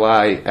do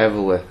rely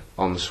heavily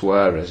on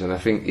Suarez, and I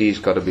think he's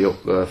got to be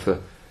up there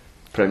for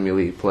Premier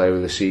League Player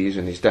of the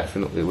Season. He's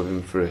definitely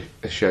looking for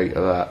a shout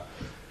of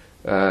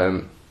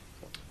that.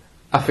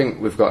 I think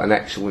we've got an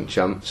excellent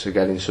chance of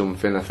getting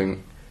something. I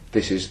think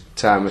this is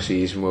time of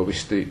season where we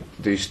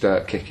do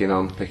start kicking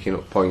on, picking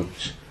up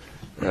points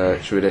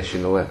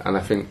traditionally, and I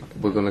think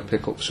we're going to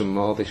pick up some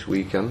more this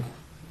weekend.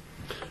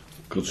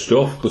 Good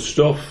stuff,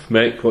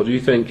 Mick. What do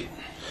you think?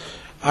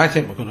 I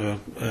think we're going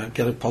to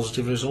get a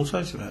positive result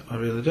out of it. I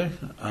really do.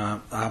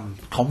 I'm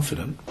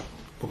confident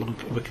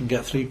we can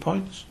get 3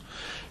 points,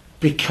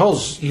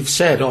 because you've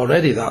said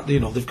already that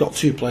they've got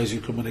 2 players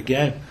who come in a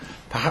game.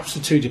 Perhaps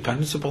they're too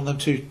dependent upon them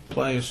 2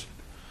 players,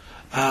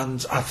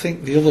 and I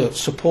think the other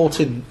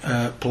supporting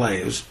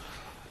players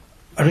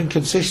are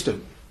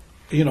inconsistent.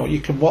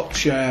 You can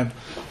watch Jamie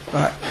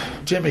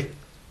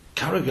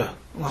Carragher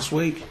last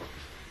week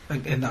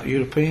in that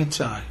European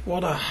tie.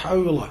 What a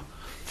howler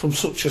from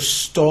such a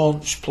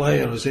staunch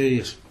player as he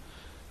is.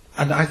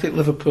 And I think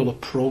Liverpool are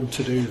prone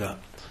to do that.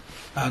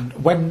 And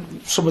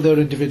when some of their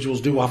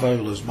individuals do have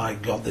howlers, my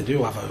God, they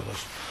do have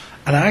howlers.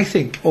 And I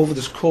think over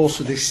the course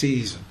of this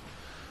season,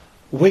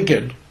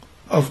 Wigan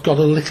have got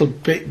a little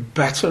bit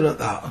better at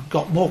that and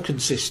got more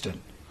consistent.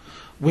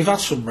 We've had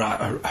some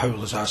right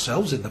howlers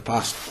ourselves in the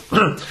past.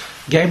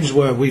 Games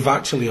where we've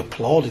actually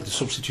applauded the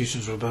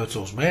substitutions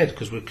Roberto's made,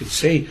 because we can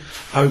see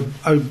how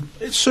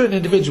certain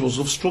individuals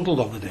have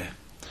struggled on the day.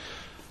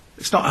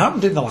 It's not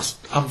happened in the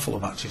last handful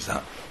of matches,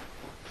 that,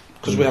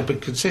 because we have been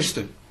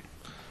consistent.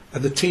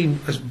 And the team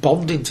is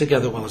bonding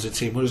together well as a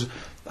team, whereas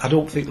I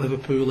don't think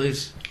Liverpool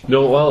is.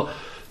 No, well,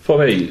 for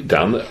me,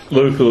 Dan,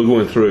 Liverpool are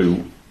going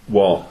through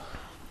what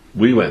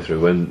we went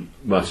through when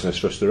Martinez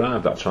first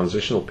arrived, that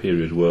transitional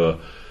period where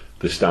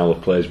the style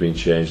of play has been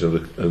changed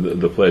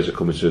and the players are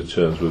coming to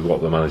terms with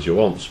what the manager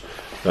wants.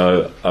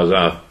 Now, as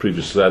I've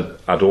previously said,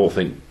 I don't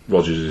think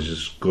Rodgers is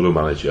as good a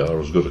manager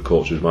or as good a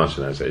coach as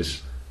Martinez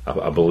is.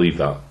 I believe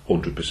that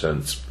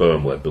 100%,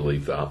 firmly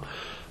believe that.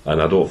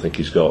 And I don't think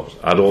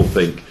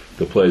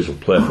the players will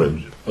play for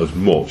him as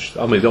much.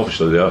 I mean,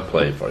 obviously they are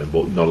playing for him,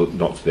 but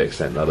not to the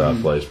extent that our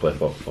players play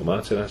for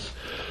Martinez.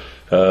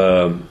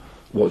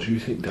 What do you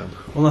think, Dan?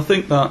 Well, I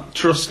think that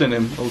trust in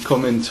him will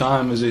come in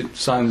time as he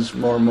signs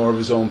more and more of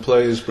his own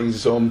players, brings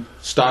his own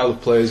style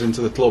of players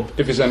into the club,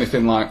 if he's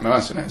anything like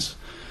Martinez.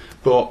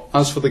 But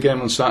as for the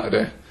game on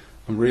Saturday,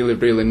 I'm really,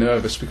 really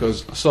nervous,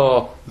 because I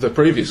saw the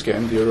previous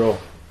game, the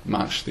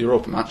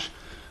Europa match,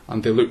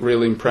 and they looked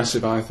really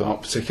impressive, I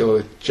thought,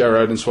 particularly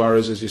Gerrard and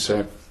Suarez, as you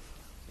say.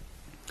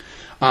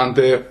 And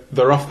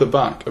they're off the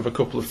back of a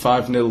couple of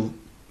 5-0,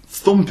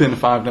 thumping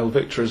 5-0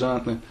 victories,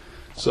 aren't they?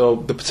 So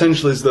the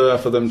potential is there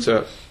for them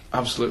to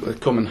absolutely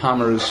come and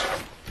hammer us.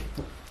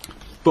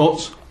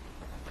 But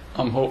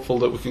I'm hopeful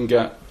that we can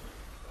get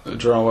a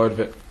draw out of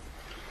it.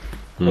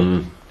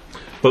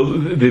 Well,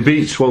 they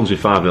beat Swansea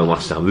 5-0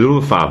 last time. The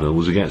other 5-0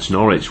 was against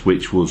Norwich,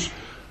 which was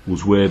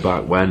way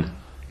back when.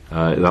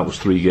 That was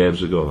 3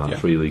 games ago,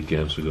 3 league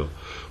games ago.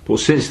 But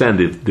since then,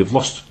 they've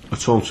lost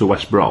at home to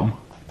West Brom.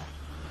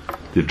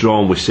 They've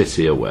drawn with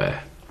City away.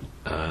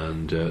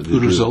 And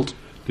good result.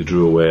 They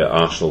drew away at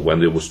Arsenal when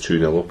they was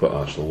 2-0 up at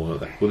Arsenal,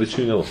 weren't they? Were they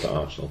 2-0 up at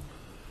Arsenal?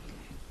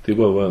 They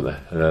were, weren't they?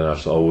 And then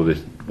Arsenal, were they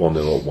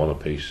 1-0 up, 1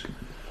 apiece?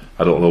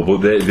 I don't know, but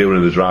they were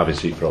in the driving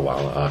seat for a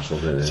while at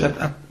Arsenal, didn't they?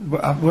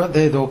 So, weren't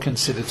they, though,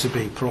 considered to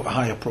be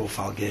higher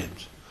profile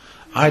games?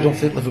 I don't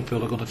think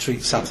Liverpool are going to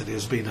treat Saturday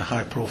as being a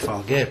high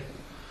profile game.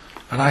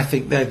 And I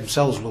think they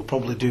themselves will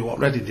probably do what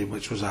Reading did,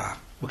 which was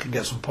we can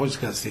get some points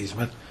against these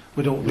men.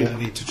 We don't really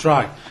need to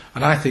try.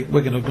 And I think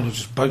we're going to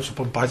just bounce up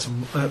and bite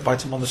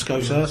them on the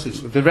Scouse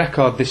horses. The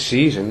record this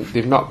season,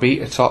 they've not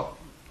beat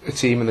a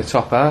team in the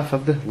top half,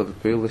 have they,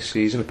 Liverpool, this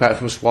season, apart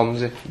from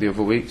Swansea the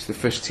other weeks. The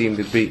first team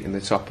they've beat in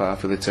the top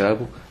half of the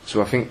table.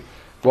 So I think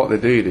what they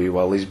do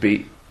well is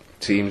beat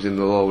teams in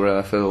the lower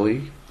half of the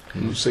league.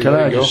 Can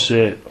I just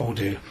say, oh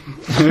dear.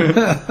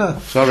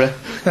 Sorry.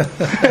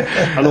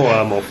 I know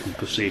I'm often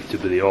perceived to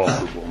be the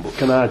awkward one, but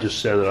can I just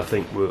say that I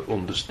think we're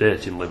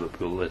understating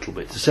Liverpool a little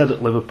bit. To say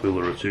that Liverpool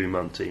are a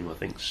 2-man team, I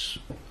think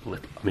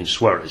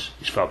Suarez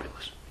is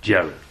fabulous,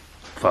 Gerrard,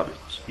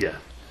 fabulous, yeah,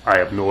 I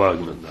have no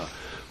argument there.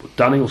 But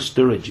Daniel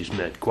Sturridge has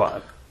made quite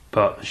a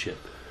partnership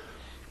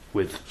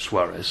with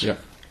Suarez. Yeah.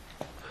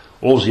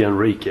 Jose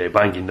Enrique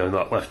banging down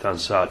that left hand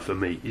side, for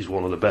me, is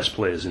one of the best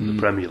players in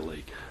the Premier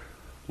League.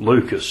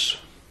 Lucas,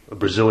 a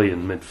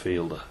Brazilian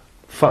midfielder,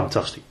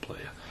 fantastic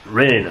player.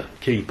 Reina,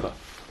 keeper,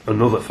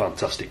 another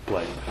fantastic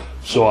player.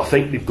 So I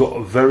think they've got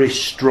a very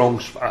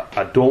strong.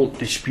 I don't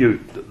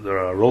dispute that there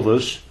are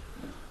others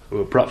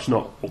who are perhaps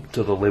not up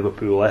to the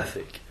Liverpool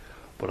ethic,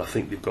 but I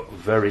think they've got a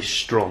very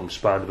strong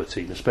spine of a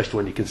team, especially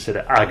when you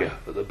consider Agger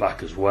at the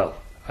back as well.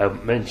 I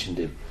haven't mentioned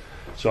him,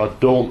 so I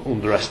don't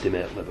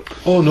underestimate Liverpool.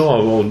 Oh no,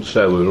 I won't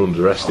say we're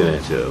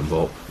underestimating them,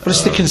 but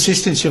it's the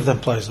consistency of them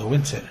players, though,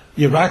 isn't it?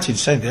 You're right in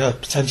saying they are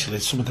potentially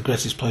some of the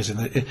greatest players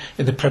in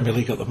the Premier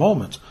League at the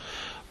moment,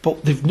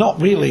 but they've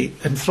not really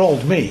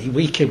enthralled me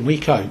week in,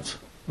 week out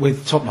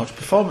with top-notch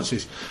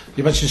performances.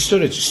 You mentioned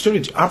Sturridge.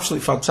 Sturridge,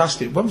 absolutely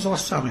fantastic. When was the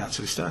last time he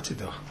actually started,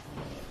 though?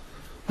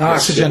 Now,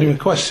 that's a genuine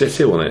question.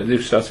 City, wasn't it?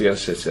 They've started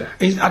against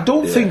City. I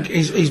don't think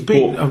he's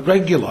been a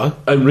regular.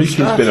 Enrique's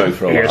been out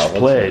for a He while. has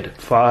played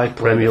 5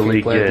 Premier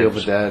League played the games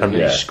other day, and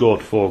yeah. he's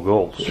scored 4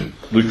 goals.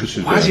 Lucas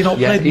has Why has he been. not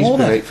Yeah, played he's more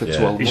been then? out for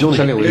 12 He's months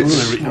only,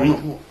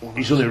 anyway.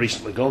 he's only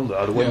recently gone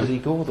there. When did he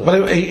go there?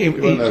 Well, He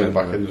went there in the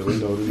back end of the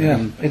window, didn't he?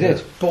 yeah, he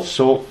did. But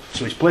So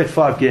he's played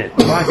 5 games,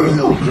 5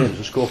 Premier League games,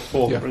 and scored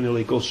 4 Premier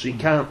League goals. So he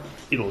can't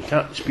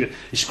dispute.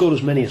 He scored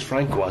as many as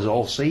Franco has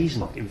all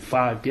season in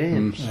 5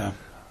 games. yeah.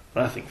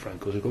 I think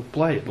Franco's a good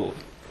player, but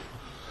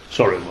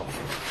sorry,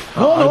 enough.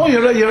 No,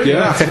 you're right. You're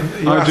Yeah, right.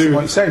 I do. What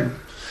you're saying.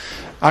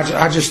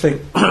 I just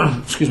think.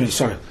 Excuse me.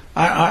 Sorry.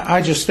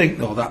 I just think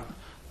though that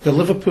the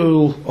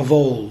Liverpool of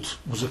old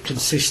was a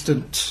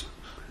consistent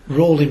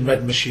rolling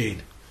red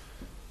machine.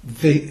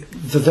 They're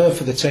there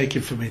for the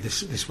taking for me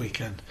this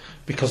weekend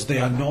because they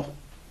are not.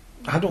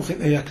 I don't think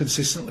they are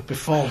consistently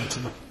performing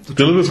to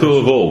The Liverpool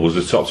of old was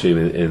the top team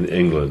in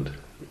England.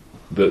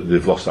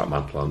 They've lost that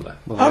mantle, haven't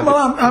they?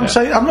 I'm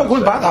saying I'm not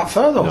going back that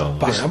far though. No.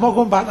 Barry. I'm not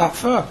going back that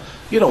far.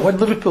 You know, when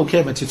Liverpool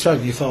came into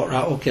town, you thought,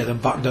 right, okay, then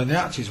back down the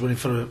arches, we're in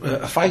for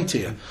a fight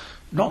here.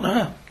 Not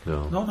now.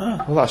 No. Not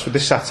now. Well, that's what they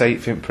sat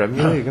 8th in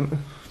Premier League, isn't they?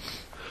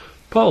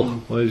 Paul,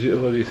 what do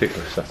you think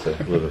of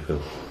Saturday,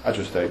 Liverpool? I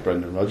just hate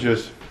Brendan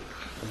Rodgers.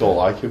 I don't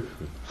like him.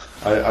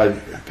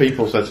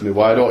 People said to me,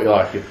 why don't you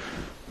like him?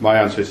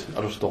 My answer is,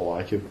 I just don't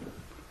like him.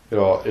 You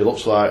know, he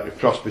looks like a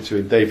cross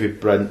between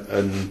David Brent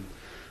and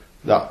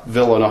that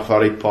villain off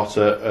Harry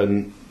Potter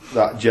and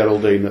that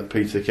Geraldine that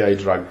Peter Kay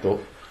dragged up.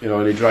 You know,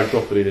 and he dragged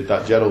up and he did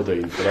that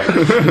Geraldine for that.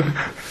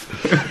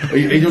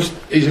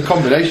 He's a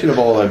combination of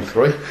all them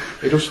three.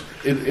 He just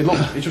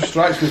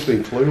strikes me as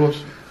being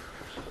clueless.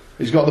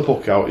 He's got the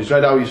book out, he's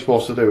read how you're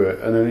supposed to do it,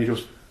 and then he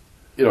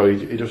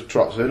just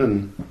trots in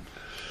and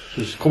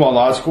says, come on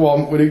lads, come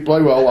on, we need to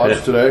play well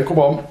lads today, come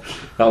on.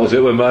 That was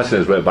it when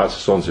Martinez went back to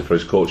Swansea for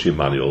his coaching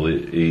manual.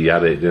 He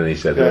had it, and he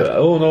said,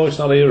 "Oh no, it's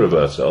not here,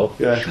 Roberto."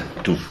 Yeah.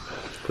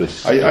 Put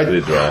his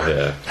draw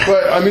here.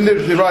 But I mean,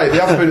 they're right. They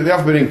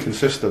have been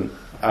inconsistent,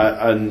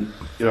 and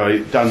you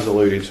know, Dan's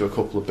alluding to a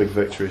couple of big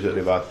victories that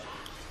they've had.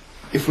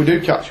 If we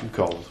do catch them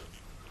cold,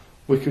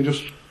 we can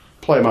just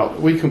play them out.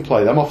 We can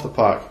play them off the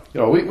park.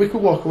 You know, we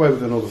could walk away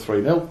with another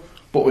 3-0,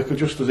 but we could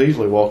just as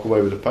easily walk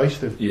away with a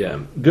pasting. Yeah,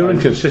 they're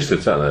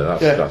inconsistent, aren't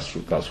they?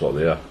 That's what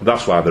they are.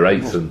 That's why they're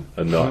 8th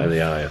and not any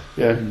higher.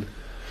 Yeah.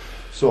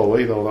 So are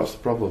we though. That's the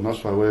problem.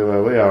 That's why we're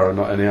where we are and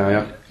not any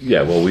higher.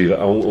 Yeah, well,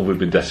 we've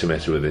been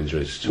decimated with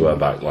injuries to our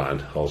back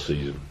line all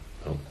season,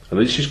 and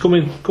it's just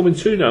coming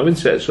to now,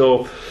 isn't it?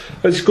 So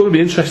it's going to be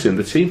interesting.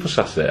 The team for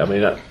Saturday. I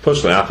mean,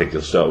 personally, I think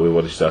he'll start with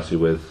what he started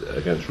with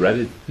against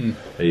Reading.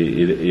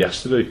 He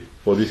has to do.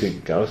 What do you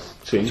think, Gareth?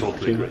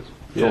 Totally agree.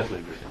 Yeah. Totally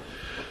agree.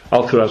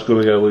 Alcaraz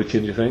going to get a look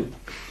in, do you think?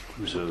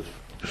 Reserve.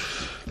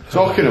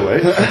 Talking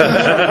away.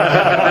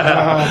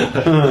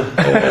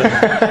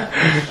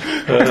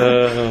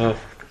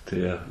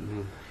 Dear.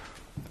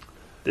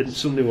 Didn't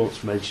somebody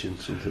once mention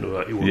something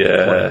about you want Yeah.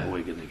 to play at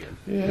Wigan again?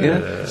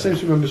 Yeah. Seems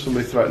to remember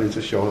somebody threatening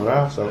to show her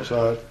ass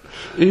outside.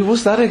 Who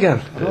was that again?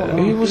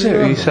 Who was it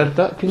who said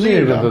that? Can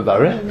you remember,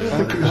 Barry?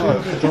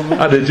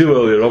 I did do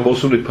earlier on, but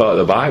somebody parked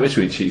the bike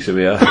between cheeks of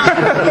me.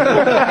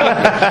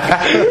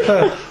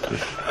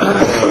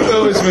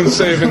 Billy's been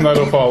saving that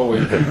up all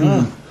week.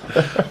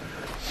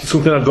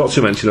 Something I've got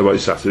to mention about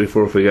Saturday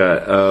before I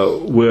forget.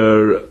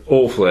 We're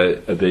hopefully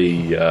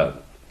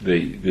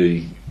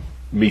the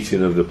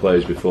meeting of the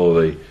players before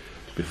the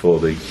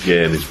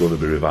game is going to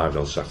be revived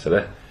on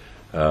Saturday.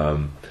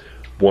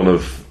 One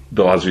of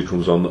the lads who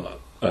comes on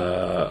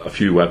a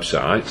few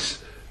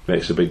websites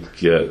makes a big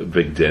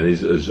din.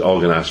 Has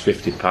organised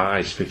 50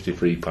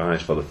 free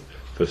pies for the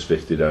first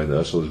 50 down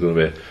there. So there's going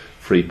to be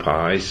free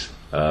pies,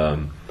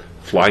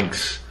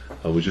 flags,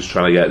 and we're just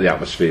trying to get the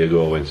atmosphere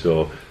going.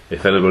 So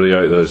if anybody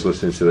out there is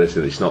listening to this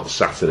and it's not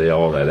Saturday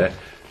already,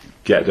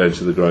 get down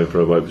to the ground for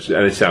about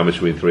any time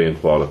between 3 and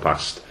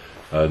 15:15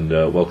 and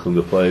welcome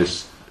the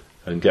players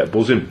and get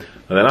buzzing.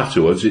 And then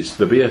afterwards it's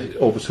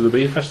over to the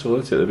beer festival,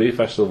 isn't it? The beer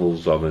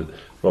festival's on at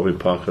Robin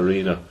Park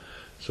Arena,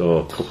 so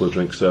a couple of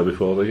drinks there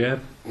before the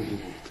game.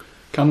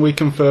 Can we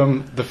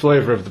confirm the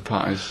flavour of the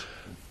pies?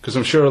 Because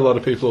I'm sure a lot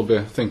of people will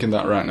be thinking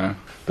that right now.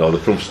 No,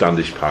 they're from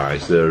Standish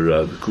Pies.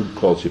 They're good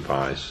quality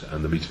pies,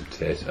 and the meat and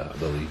potato, I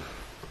believe.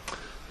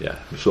 Yeah,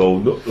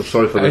 so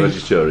sorry for the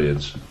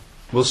vegetarians.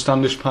 Will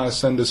Standish Pies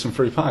send us some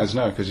free pies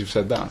now, because you've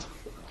said that?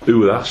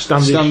 Who are that?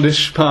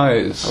 Standish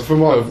Pies.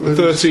 From what?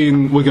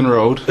 13 Wigan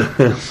Road.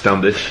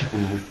 Standish.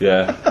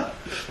 Yeah.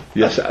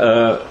 Yes. Is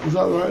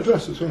that the right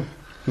address as well?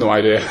 No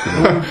idea.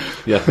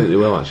 Yeah, I think they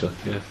will actually.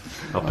 Yeah,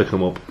 I'll pick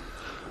them up.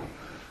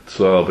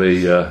 So that'll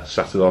be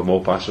Saturday or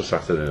more pies for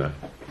Saturday now.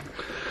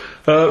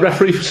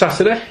 Referee for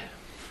Saturday?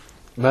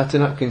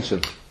 Martin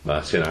Atkinson.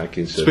 Martin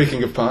Atkinson.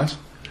 Speaking of pies,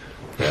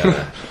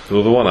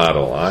 Another one I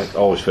don't like.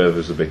 Always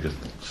favours the bigger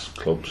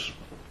clubs.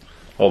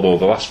 Although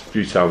the last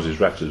few times he's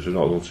wrecked us, we've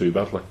not done too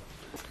badly.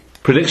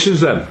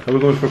 Predictions then. Are we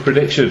going for a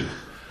prediction?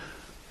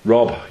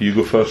 Rob, you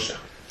go first.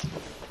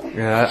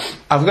 Yeah,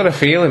 I've got a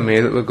feeling,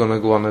 mate, that we're going to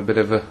go on a bit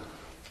of a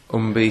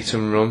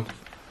unbeaten run.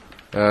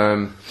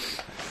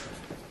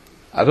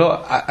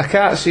 I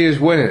can't see us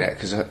winning it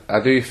because I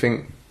do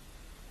think,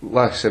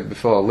 like I said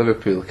before,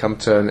 Liverpool can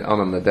turn it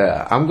on the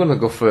day. I'm going to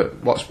go for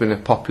what's been a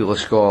popular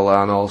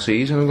scoreline all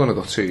season. I'm going to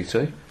go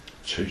 2-2.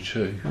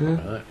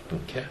 2-2. Right,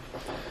 okay.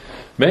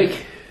 Mick?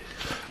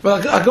 Well,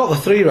 I got the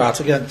 3 right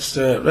against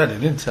Reading,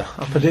 didn't I?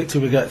 I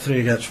predicted we'd get 3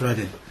 against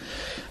Reading.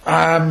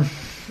 I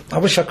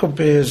wish I could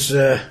be as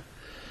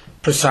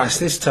precise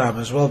this time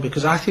as well,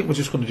 because I think we're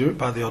just going to do it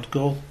by the odd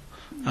goal,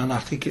 and I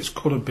think it's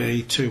going to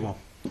be 2-1.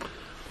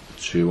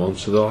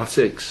 2-1 to the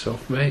Latics.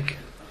 Off Mick.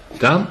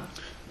 Dan?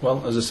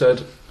 well, as I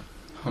said,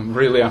 I'm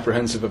really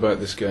apprehensive about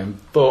this game,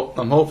 but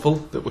I'm hopeful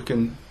that we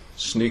can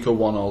sneak a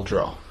 1-1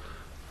 draw.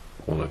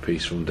 1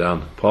 apiece from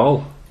Dan.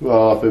 Paul?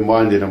 Well, I've been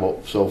winding them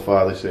up so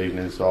far this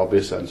evening, so I'll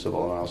be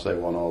sensible and I'll say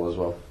 1-1 as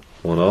well.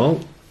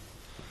 1-1.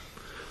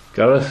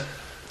 Gareth?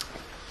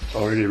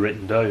 Already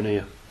written down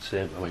here.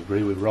 Same. I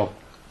agree with Rob.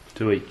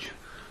 2 each.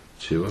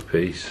 2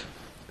 apiece.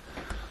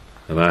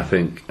 And I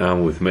think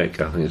I'm with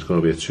Mick. I think it's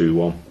going to be a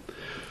 2-1.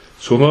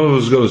 So none of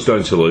us got us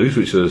down to lose,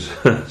 which is,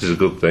 is a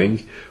good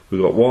thing.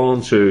 We've got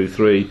 1, 2,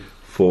 3,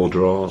 4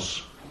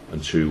 draws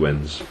and 2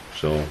 wins.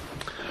 So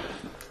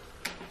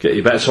get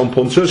your bets on,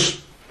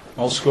 punters.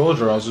 All score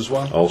draws as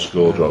well. All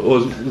score draws. Oh,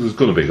 there's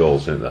going to be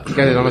goals in there.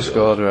 Get it on a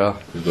score draw.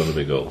 There's going to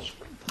be goals.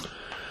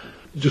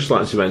 Just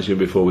like to mention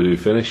before we do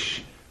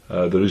finish,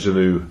 there is a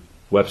new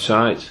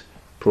website,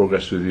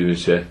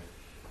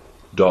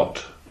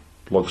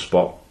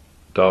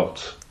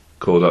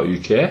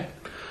 progresswithunity.blogspot.co.uk.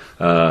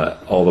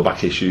 All the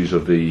back issues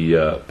of the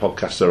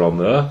podcast are on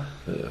there,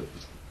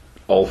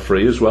 all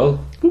free as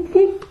well. Whoop,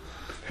 whoop.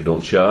 You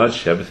don't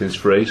charge, everything's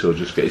free, so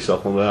just get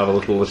yourself on there, have a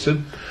little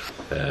listen.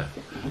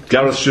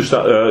 Gareth's just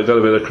got a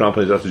bit of cramp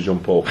and he's had to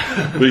jump up.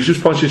 But he's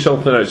just pointed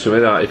something out to me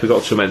that he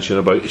forgot to mention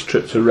about his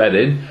trip to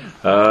Reading.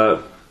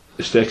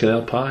 Steak and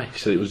ale pie. He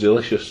said it was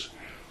delicious.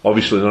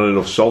 Obviously not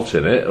enough salt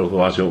in it,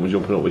 otherwise he won't be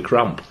jumping up with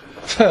cramp.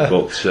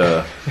 But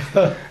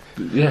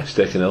yeah,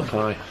 steak and ale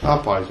pie.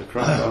 Our pies are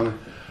crap, aren't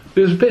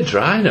It was a bit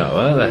dry now,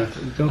 aren't they?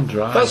 It's gone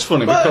dry. That's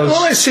funny Well,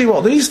 because let's see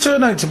what these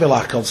turn out to be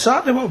like on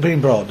Saturday, what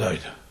being brought down.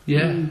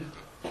 Yeah.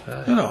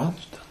 You know,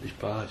 These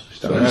pies.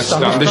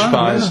 Standish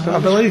pies. I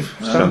believe.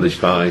 Standish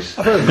pies.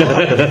 I've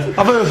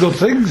heard good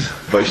things.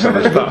 But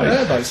Standish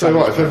pies. about So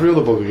what, if every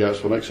other bugger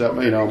gets one except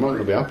me, now I'm not going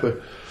to be happy.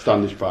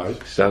 Standish pies.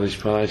 Standish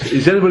pies.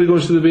 Is anybody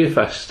going to the beer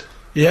fest?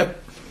 Yep.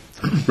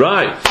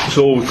 Right,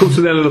 so we've come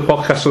to the end of the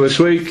podcast for this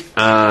week,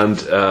 and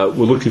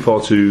we're looking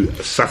forward to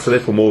Saturday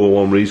for more than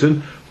one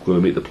reason. We're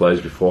going to meet the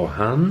players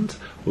beforehand.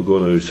 We're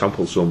going to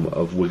sample some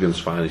of Wigan's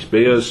finest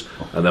beers,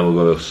 and then we're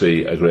going to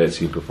see a great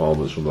team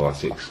performance from the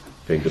Latics.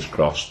 Fingers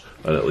crossed,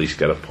 and at least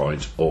get a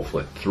point,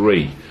 hopefully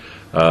 3.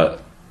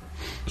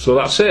 So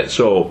that's it.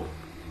 So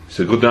it's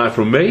a good night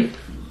from me.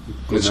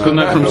 it's good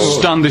night from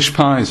Standish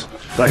pies.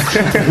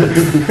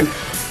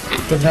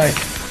 Good night.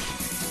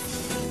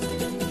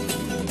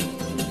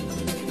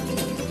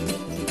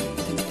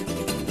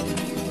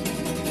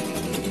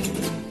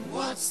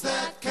 What's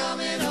that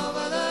coming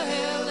over the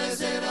hill?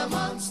 Is it a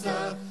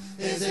monster?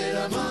 Is it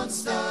a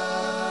monster?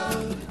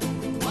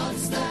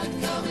 What's that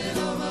coming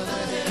over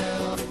the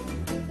hill?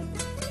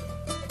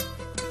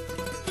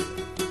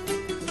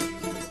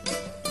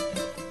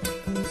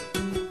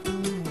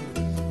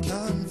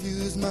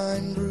 Confused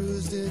mind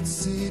bruised, it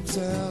seeps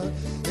out,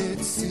 it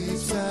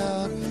seeps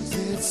out,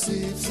 it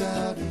seeps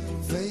out.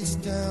 Face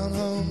down,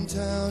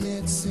 hometown,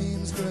 it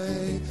seems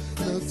grey.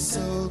 Looks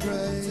so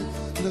grey,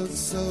 looks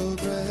so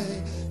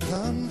grey.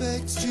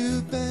 Convicts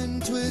you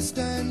bend, twist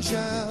and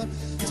shout,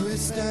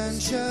 twist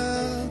and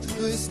shout,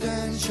 twist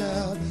and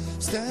shout.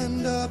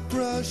 Stand up,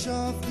 brush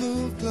off,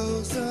 move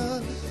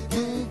closer,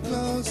 move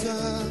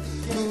closer,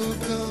 move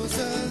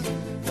closer.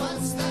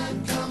 What's that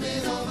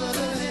coming over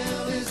the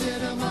hill? Is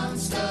it a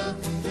monster?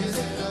 Is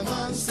it a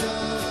monster?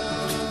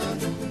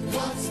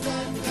 What's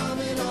that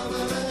coming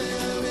over the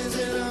hill? Is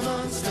it a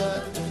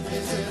monster?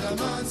 Is it a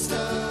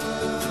monster?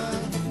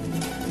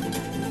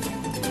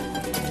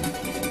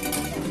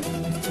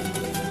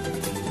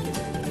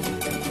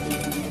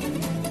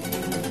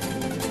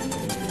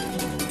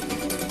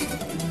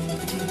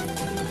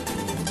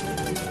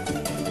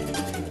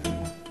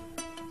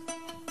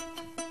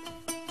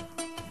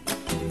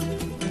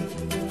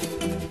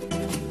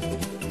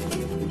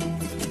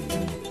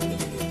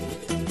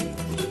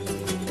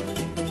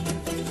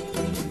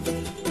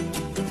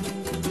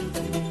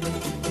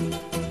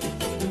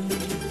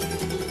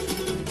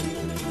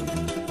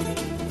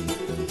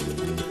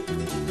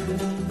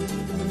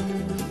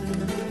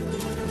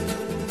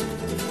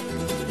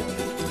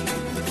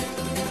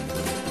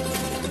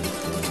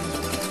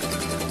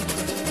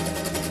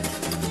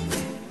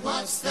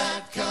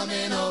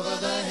 coming over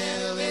the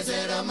hill. Is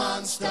it a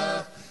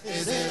monster?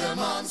 Is it a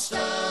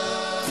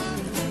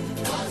monster?